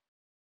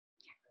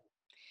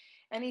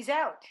 And he's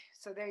out.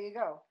 So there you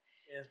go.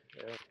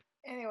 Yeah.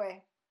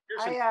 Anyway,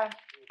 Here's something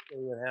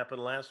that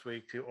happened last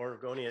week to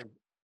Oregonians.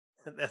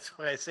 That's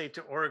why I say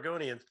to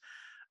Oregonians.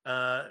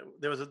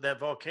 There was that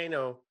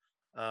volcano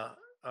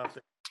off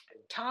the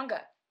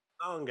Tonga.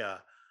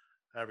 Tonga,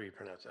 however you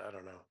pronounce it. I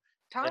don't know.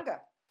 Tonga.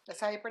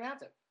 That's how you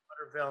pronounce it.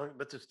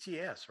 But there's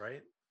TS,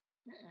 right?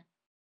 Mm-mm.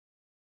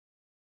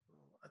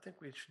 I think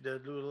we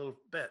should do a little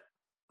bet.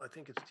 I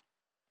think it's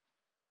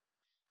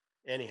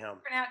anyhow.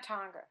 Pronounce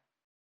Tonga.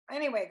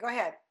 Anyway, go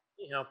ahead.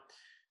 Anyhow,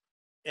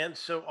 and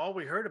so all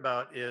we heard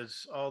about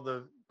is all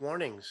the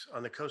warnings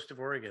on the coast of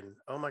Oregon.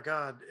 Oh my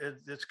God,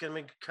 it's going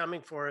to be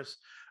coming for us.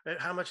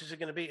 How much is it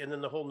going to be? And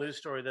then the whole news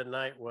story that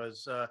night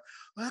was, well,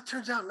 it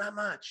turns out not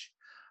much.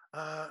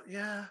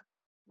 Yeah,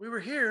 we were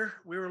here.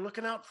 We were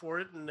looking out for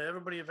it, and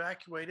everybody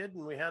evacuated,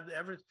 and we had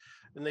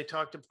and they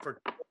talked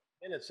for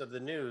minutes of the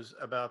news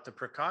about the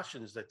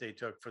precautions that they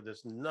took for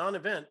this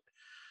non-event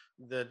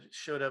that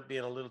showed up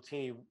being a little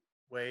teeny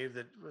wave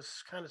that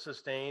was kind of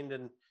sustained,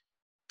 and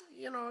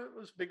you know it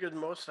was bigger than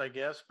most, I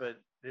guess, but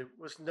it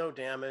was no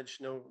damage,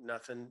 no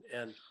nothing.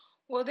 And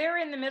well,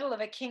 they're in the middle of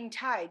a king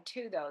tide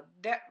too, though.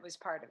 That was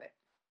part of it.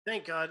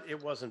 Thank God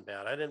it wasn't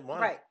bad. I didn't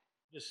want right.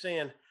 to. Just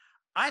saying.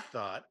 I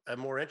thought a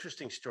more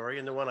interesting story,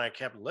 and the one I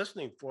kept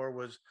listening for,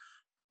 was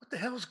what the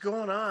hell's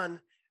going on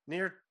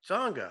near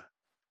Tonga?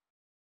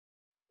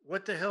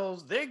 What the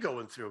hell's they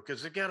going through?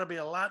 Because there got to be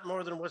a lot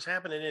more than what's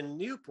happening in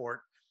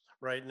Newport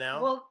right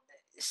now. Well,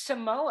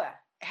 Samoa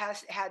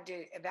has had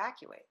to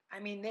evacuate. I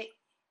mean,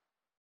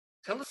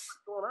 tell us what's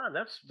going on.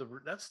 That's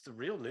the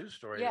real news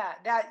story. Yeah,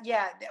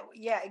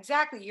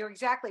 exactly. You're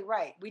exactly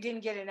right. We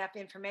didn't get enough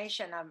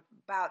information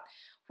about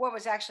what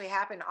was actually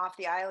happening off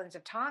the islands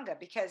of Tonga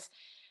because,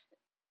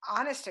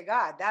 honest to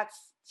God,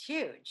 that's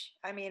huge.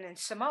 I mean, and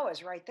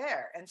Samoa's right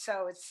there, and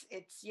so it's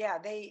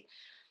they.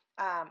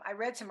 I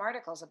read some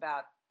articles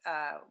about.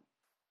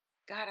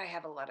 God, I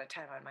have a lot of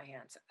time on my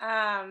hands.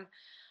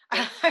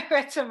 I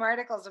read some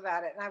articles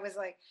about it, and I was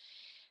like,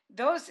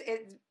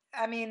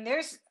 I mean,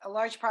 there's a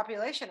large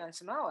population on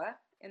Samoa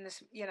in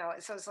this, you know,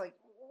 so it's like,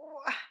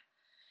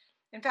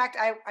 in fact,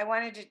 I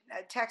wanted to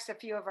text a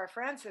few of our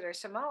friends that are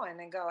Samoan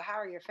and go, how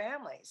are your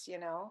families? You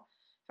know,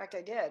 in fact,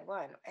 I did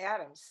one,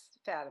 Adam's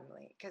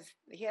family, because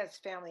he has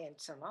family in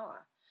Samoa.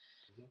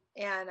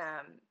 Mm-hmm. And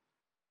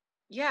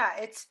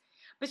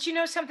but you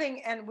know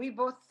something, and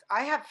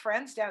I have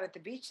friends down at the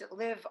beach that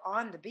live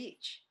on the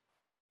beach.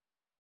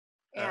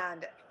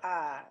 And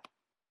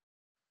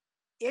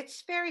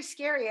it's very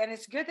scary, and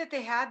it's good that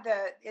they had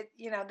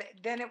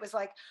then it was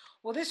like,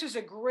 well, this was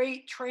a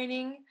great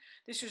training.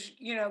 This was,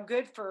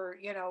 good for,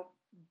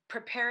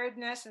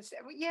 preparedness and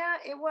stuff. Yeah,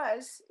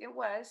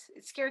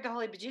 it scared the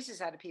holy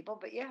bejesus out of people,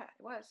 but yeah, it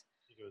was.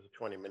 I think it was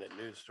a 20-minute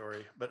news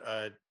story, but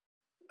I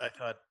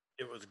thought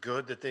it was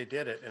good that they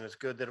did it, and it's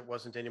good that it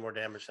wasn't any more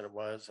damage than it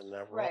was, and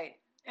that we're all Right.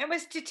 It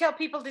was to tell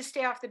people to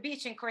stay off the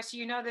beach. And of course,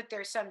 you know that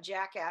there's some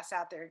jackass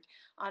out there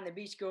on the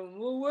beach going,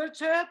 well, what's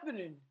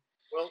happening?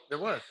 well. There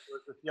was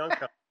this young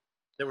couple.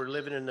 They were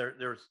living in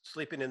they were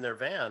sleeping in their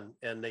van,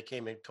 and they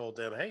came and told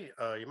them, "Hey,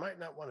 you might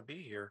not want to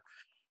be here."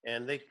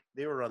 And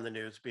they were on the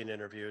news being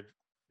interviewed,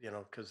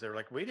 because they're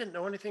like, "We didn't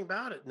know anything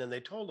about it." And then they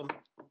told them,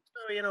 "Oh,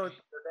 they're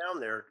down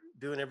there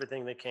doing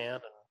everything they can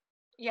and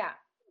Yeah.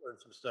 learn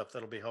some stuff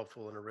that'll be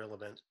helpful in a real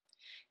event."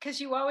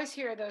 Because you always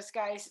hear those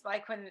guys,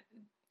 like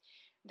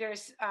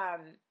there's,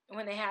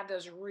 when they have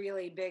those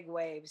really big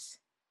waves.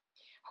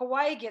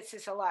 Hawaii gets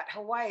this a lot.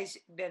 Hawaii's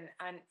been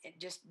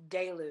just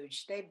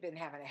deluged. They've been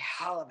having a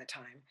hell of a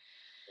time.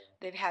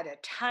 They've had a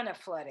ton of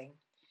flooding.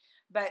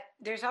 But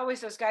there's always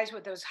those guys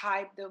with those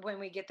when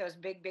we get those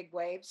big, big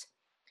waves,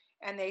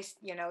 and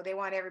they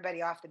want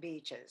everybody off the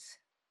beaches.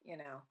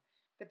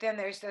 But then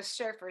there's those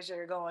surfers that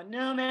are going,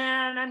 no,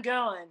 man, I'm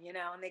going,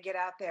 and they get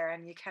out there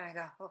and you kind of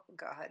go, oh,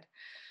 God.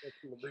 That's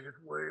the biggest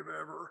wave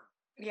ever.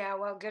 Yeah,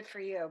 well, good for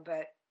you,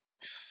 but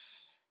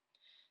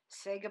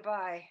say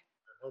goodbye.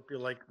 I hope you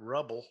like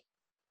rubble.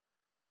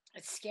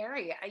 It's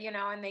scary,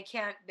 and they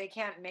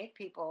can't make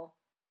people,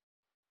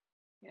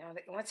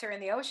 once they're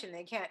in the ocean,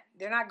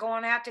 they're not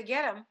going out to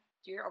get them.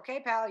 You're okay,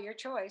 pal, your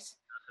choice.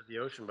 The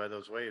ocean by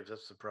those waves.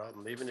 That's the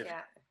problem. Even if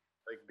Yeah.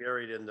 like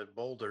buried in the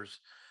boulders,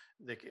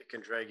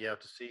 can drag you out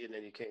to sea, and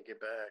then you can't get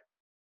back.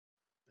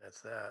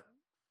 That's that.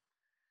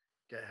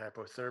 Get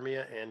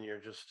hypothermia, and you're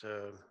just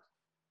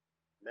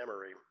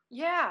memory.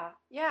 Yeah,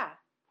 yeah.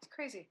 It's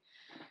crazy.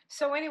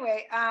 So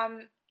anyway,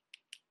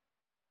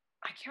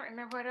 I can't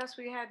remember what else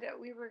we had that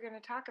we were going to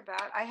talk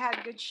about. I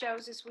had good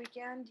shows this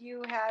weekend.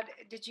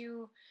 Did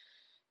you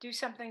do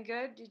something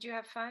good? Did you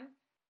have fun?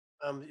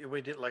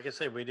 We did, like I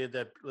said, we did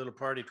that little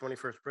party,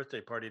 21st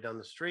birthday party down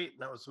the street,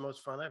 and that was the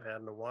most fun I've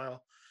had in a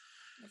while.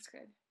 That's good.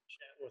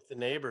 Chat with the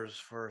neighbors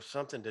for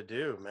something to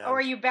do, man. Oh,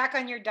 are you back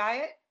on your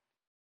diet?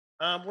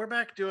 We're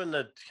back doing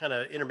the kind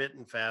of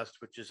intermittent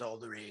fast, which is all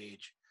the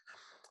rage,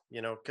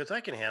 because I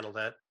can handle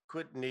that.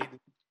 Quitting eating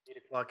 8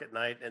 o'clock at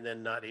night and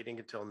then not eating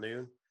until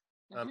noon.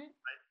 Um, Hmm.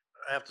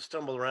 I have to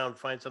stumble around,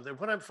 find something.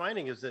 What I'm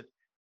finding is that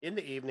in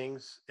the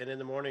evenings and in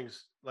the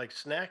mornings, like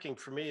snacking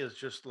for me is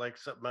just like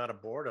something out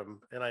of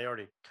boredom. And I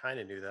already kind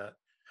of knew that.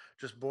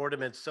 Just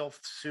boredom and self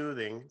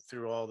soothing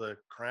through all the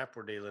crap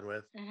we're dealing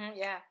with.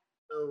 Yeah.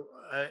 So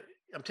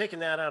I'm taking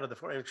that out of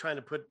I'm trying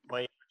to put my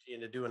energy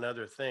into doing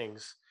other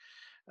things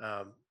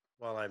um,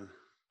 while I'm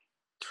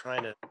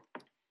trying to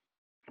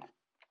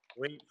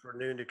wait for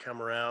noon to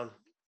come around.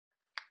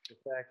 In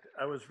fact,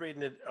 I was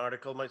reading an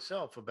article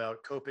myself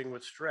about coping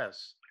with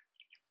stress,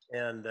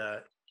 and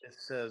it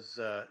says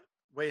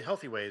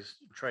healthy ways.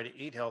 Try to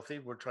eat healthy.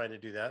 We're trying to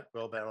do that.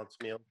 Well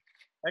balanced meal.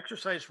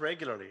 Exercise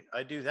regularly.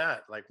 I do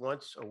that like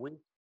once a week.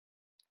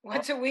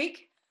 Once a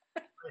week?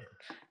 For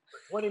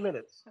 20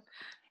 minutes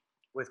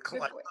with Good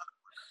Clyde. boy.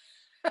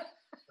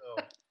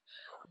 So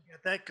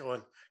get that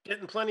going.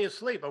 Getting plenty of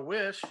sleep. I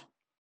wish.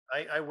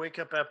 I wake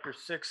up after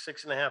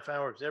 6.5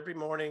 hours every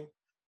morning.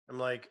 I'm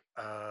like,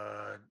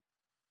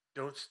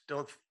 don't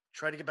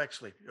try to get back to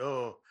sleep.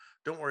 Oh,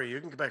 don't worry, you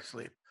can get back to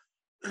sleep.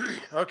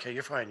 Okay,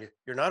 you're fine.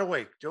 You're not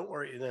awake. Don't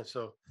worry. And then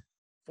so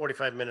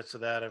 45 minutes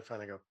of that, I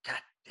finally go, God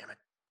damn it.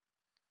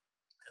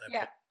 And I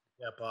Yeah.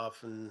 pick up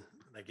off and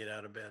I get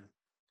out of bed.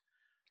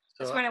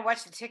 That's So when I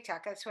watch the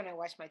TikTok. That's when I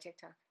watch my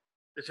TikTok.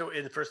 so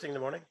in the first thing in the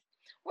morning?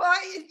 Well,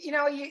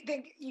 you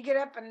think you get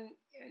up and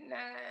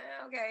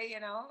okay,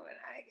 and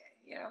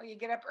you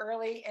get up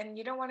early and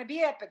you don't want to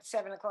be up at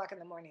 7 o'clock in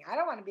the morning. I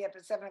don't want to be up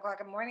at 7 o'clock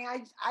in the morning.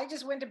 I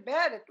just went to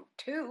bed at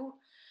 2.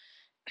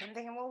 I'm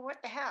thinking, well,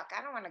 what the heck?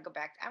 I don't want to go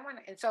back.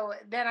 And so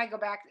then I go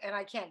back and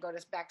I can't go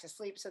back to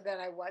sleep. So then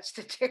I watch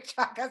the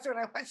TikTok. That's when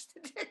I watch the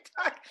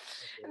TikTok,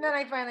 and then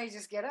I finally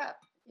just get up.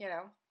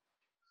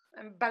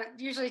 But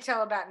usually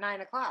till about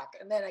 9 o'clock,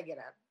 and then I get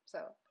up. So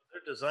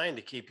they're designed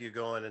to keep you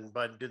going and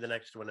but do the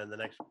next one and the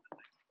next one.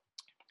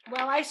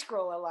 well, I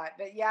scroll a lot,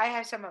 but yeah, I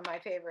have some of my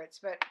favorites.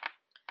 But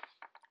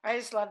I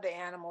just love the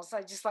animals.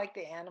 I just like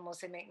the animals.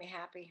 They make me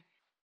happy.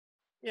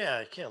 Yeah,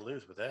 I can't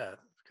lose with that.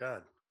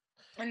 God.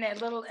 And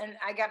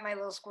I got my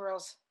little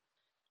squirrels.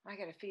 I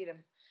got to feed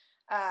them.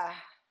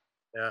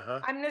 Uh-huh.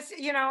 I'm this,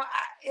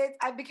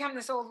 I've become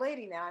this old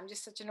lady now. I'm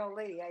just such an old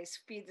lady. I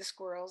feed the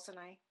squirrels and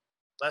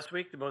Last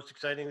week, the most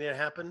exciting thing that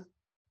happened,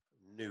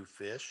 new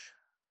fish.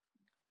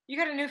 You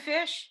got a new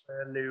fish?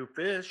 A new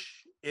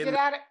fish Get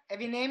out of,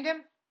 have you named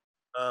him?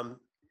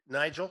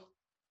 Nigel.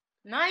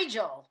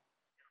 Nigel.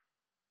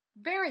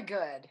 Very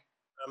good.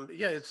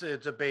 Yeah, it's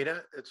a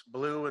beta. It's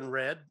blue and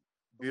red.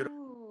 Beautiful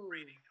Ooh.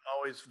 breeding.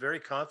 Always very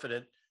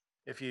confident.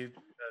 If you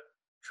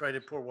try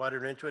to pour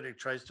water into it, it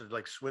tries to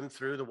like swim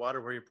through the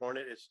water where you're pouring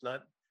it. It's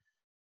not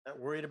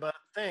worried about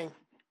a thing.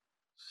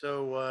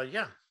 So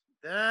yeah,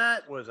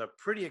 that was a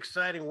pretty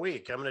exciting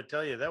week. I'm going to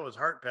tell you that was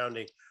heart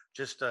pounding.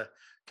 Just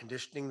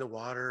conditioning the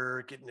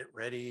water, getting it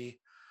ready.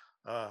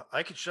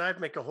 I'd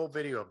make a whole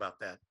video about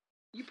that.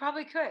 You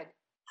probably could.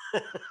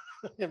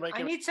 It might I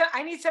give- need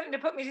I need something to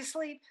put me to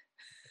sleep.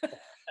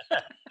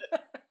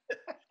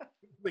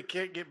 we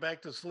can't get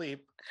back to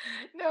sleep.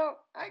 No,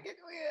 I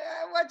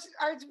watch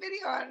Art's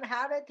video on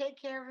how to take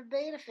care of a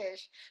betta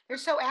fish. They're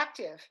so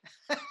active.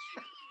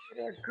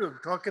 Yeah, true.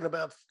 Talking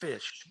about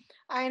fish.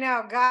 I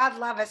know. God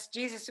love us.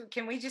 Jesus,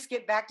 can we just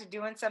get back to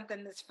doing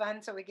something that's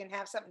fun so we can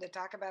have something to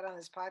talk about on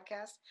this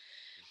podcast?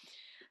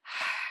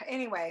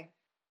 Anyway,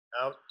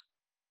 Out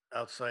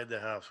outside the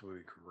house would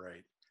be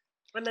great.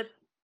 When the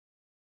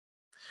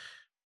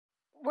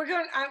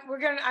I'm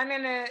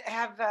gonna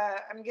have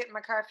I'm getting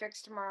my car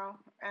fixed tomorrow,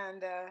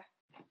 and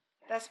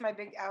that's my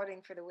big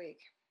outing for the week.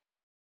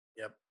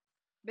 Yep.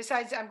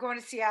 Besides, I'm going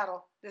to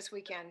Seattle this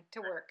weekend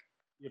to work.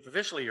 If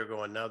officially you're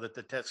going now that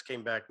the test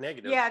came back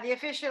negative. Yeah, the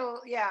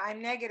official. Yeah,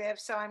 I'm negative,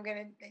 so I'm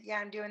gonna. Yeah,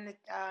 I'm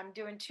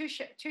doing two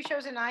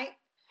shows a night,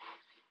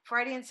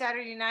 Friday and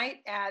Saturday night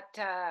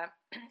at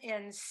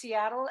in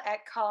Seattle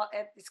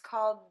it's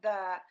called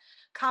the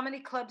Comedy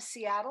Club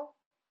Seattle,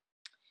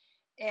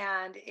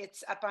 and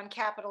it's up on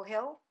Capitol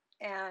Hill,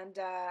 and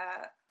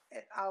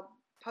I'll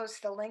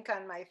post the link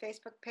on my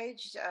Facebook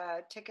page.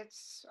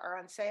 Tickets are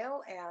on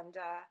sale, and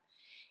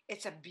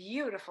it's a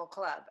beautiful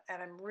club,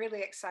 and I'm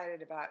really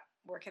excited about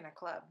working a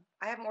club.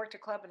 I haven't worked a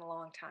club in a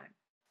long time.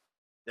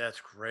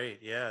 That's great.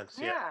 Yeah. And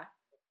see, Yeah,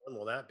 when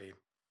will that be?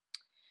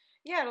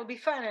 yeah, it'll be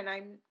fun, and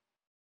I'm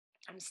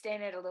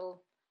staying at a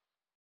little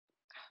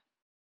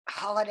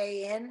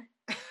Holiday Inn.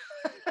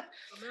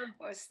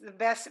 was the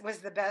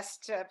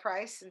best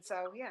price, and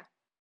so yeah.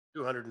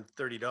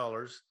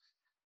 $230.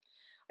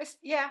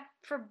 Yeah,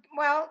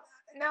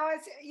 no,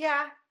 it's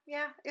yeah,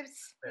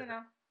 it's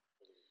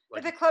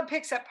but the club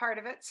picks up part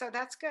of it, so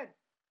that's good.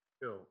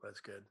 Oh, that's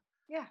good.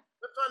 Yeah.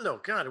 But fun though.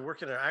 God, to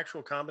work in an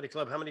actual comedy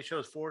club. How many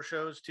shows? 4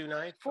 shows, 2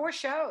 nights? 4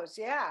 shows,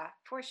 yeah,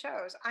 4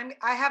 shows.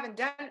 I haven't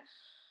done.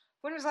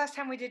 When was the last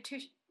time we did 2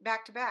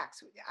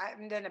 back-to-backs? I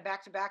haven't done a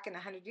back-to-back in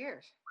 100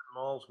 years.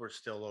 Malls were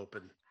still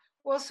open.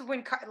 Well, so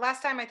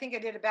last time I think I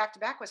did a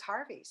back-to-back was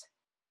Harvey's.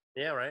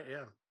 Yeah, right.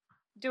 Yeah.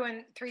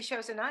 Doing 3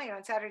 shows a night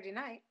on Saturday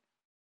night.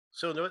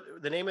 So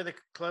the name of the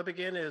club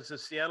again is the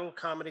Seattle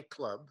Comedy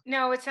Club.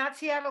 No, it's not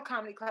Seattle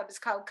Comedy Club. It's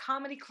called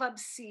Comedy Club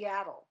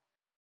Seattle.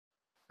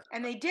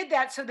 And they did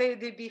that so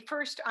they'd be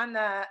first in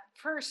the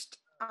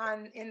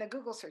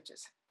Google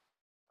searches.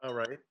 All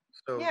right.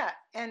 So yeah,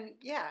 and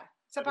yeah,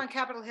 it's up on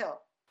Capitol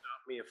Hill.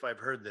 Stop me if I've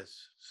heard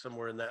this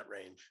somewhere in that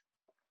range.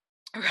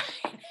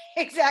 Right,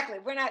 exactly.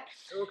 We're not.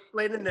 No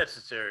explaining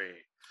necessary.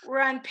 We're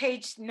on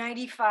page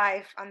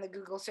 95 on the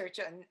Google search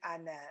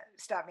on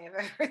Stop Me If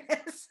I've Heard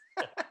This.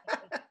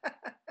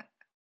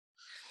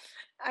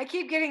 I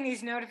keep getting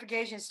these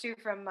notifications too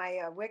from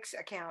my Wix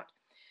account,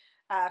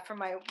 from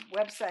my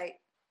website,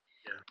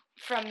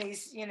 from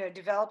these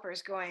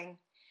developers going,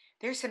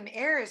 there's some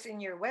errors in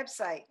your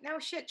website. No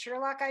shit,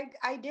 Sherlock,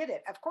 I did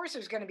it. Of course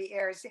there's going to be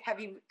errors. Have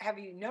you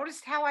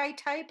noticed how I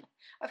type?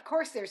 Of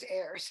course there's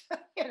errors,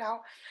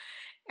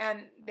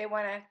 and they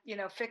want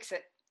to fix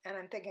it. And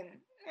I'm thinking,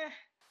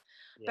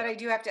 but I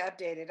do have to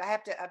update it. I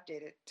have to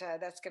update it.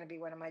 That's going to be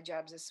one of my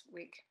jobs this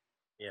week.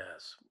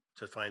 Yes,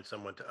 to find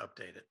someone to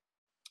update it.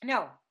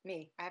 No,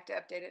 me. I have to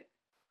update it.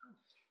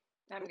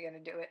 I'm going to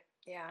do it.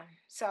 Yeah.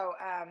 So,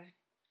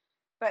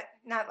 but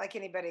not like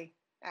anybody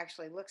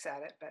actually looks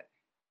at it, but.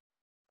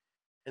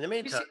 In the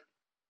meantime,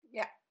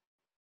 yeah.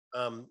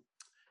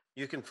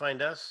 You can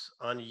find us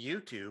on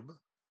YouTube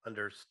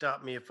under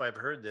Stop Me If I've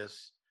Heard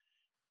This.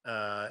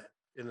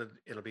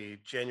 It'll be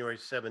January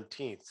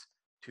 17th,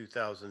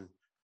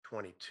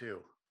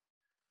 2022.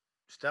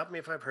 Stop Me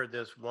If I've Heard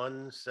This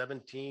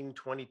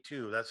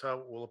 1/17/22. That's how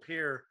it will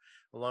appear,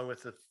 along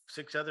with the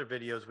 6 other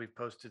videos we've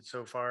posted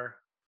so far.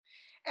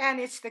 And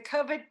it's the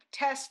COVID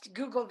test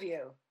Google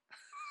view.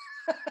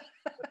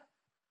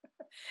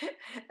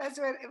 That's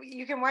what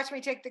you can watch me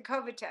take the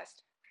COVID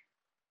test.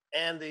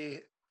 And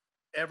the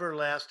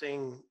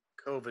everlasting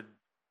COVID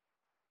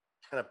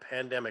kind of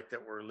pandemic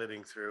that we're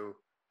living through.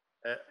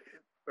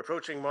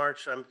 Approaching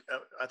March,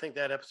 I think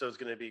that episode is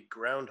going to be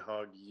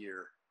Groundhog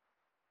Year.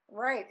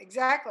 Right,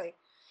 exactly.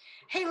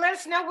 Hey, let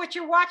us know what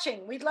you're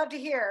watching. We'd love to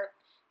hear.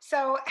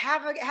 So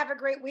have a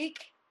great week.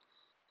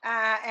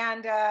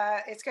 And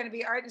it's going to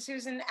be Art and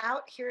Susan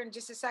out here in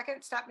just a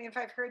second. Stop Me If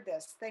I've Heard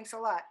This. Thanks a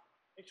lot.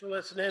 Thanks for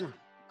listening.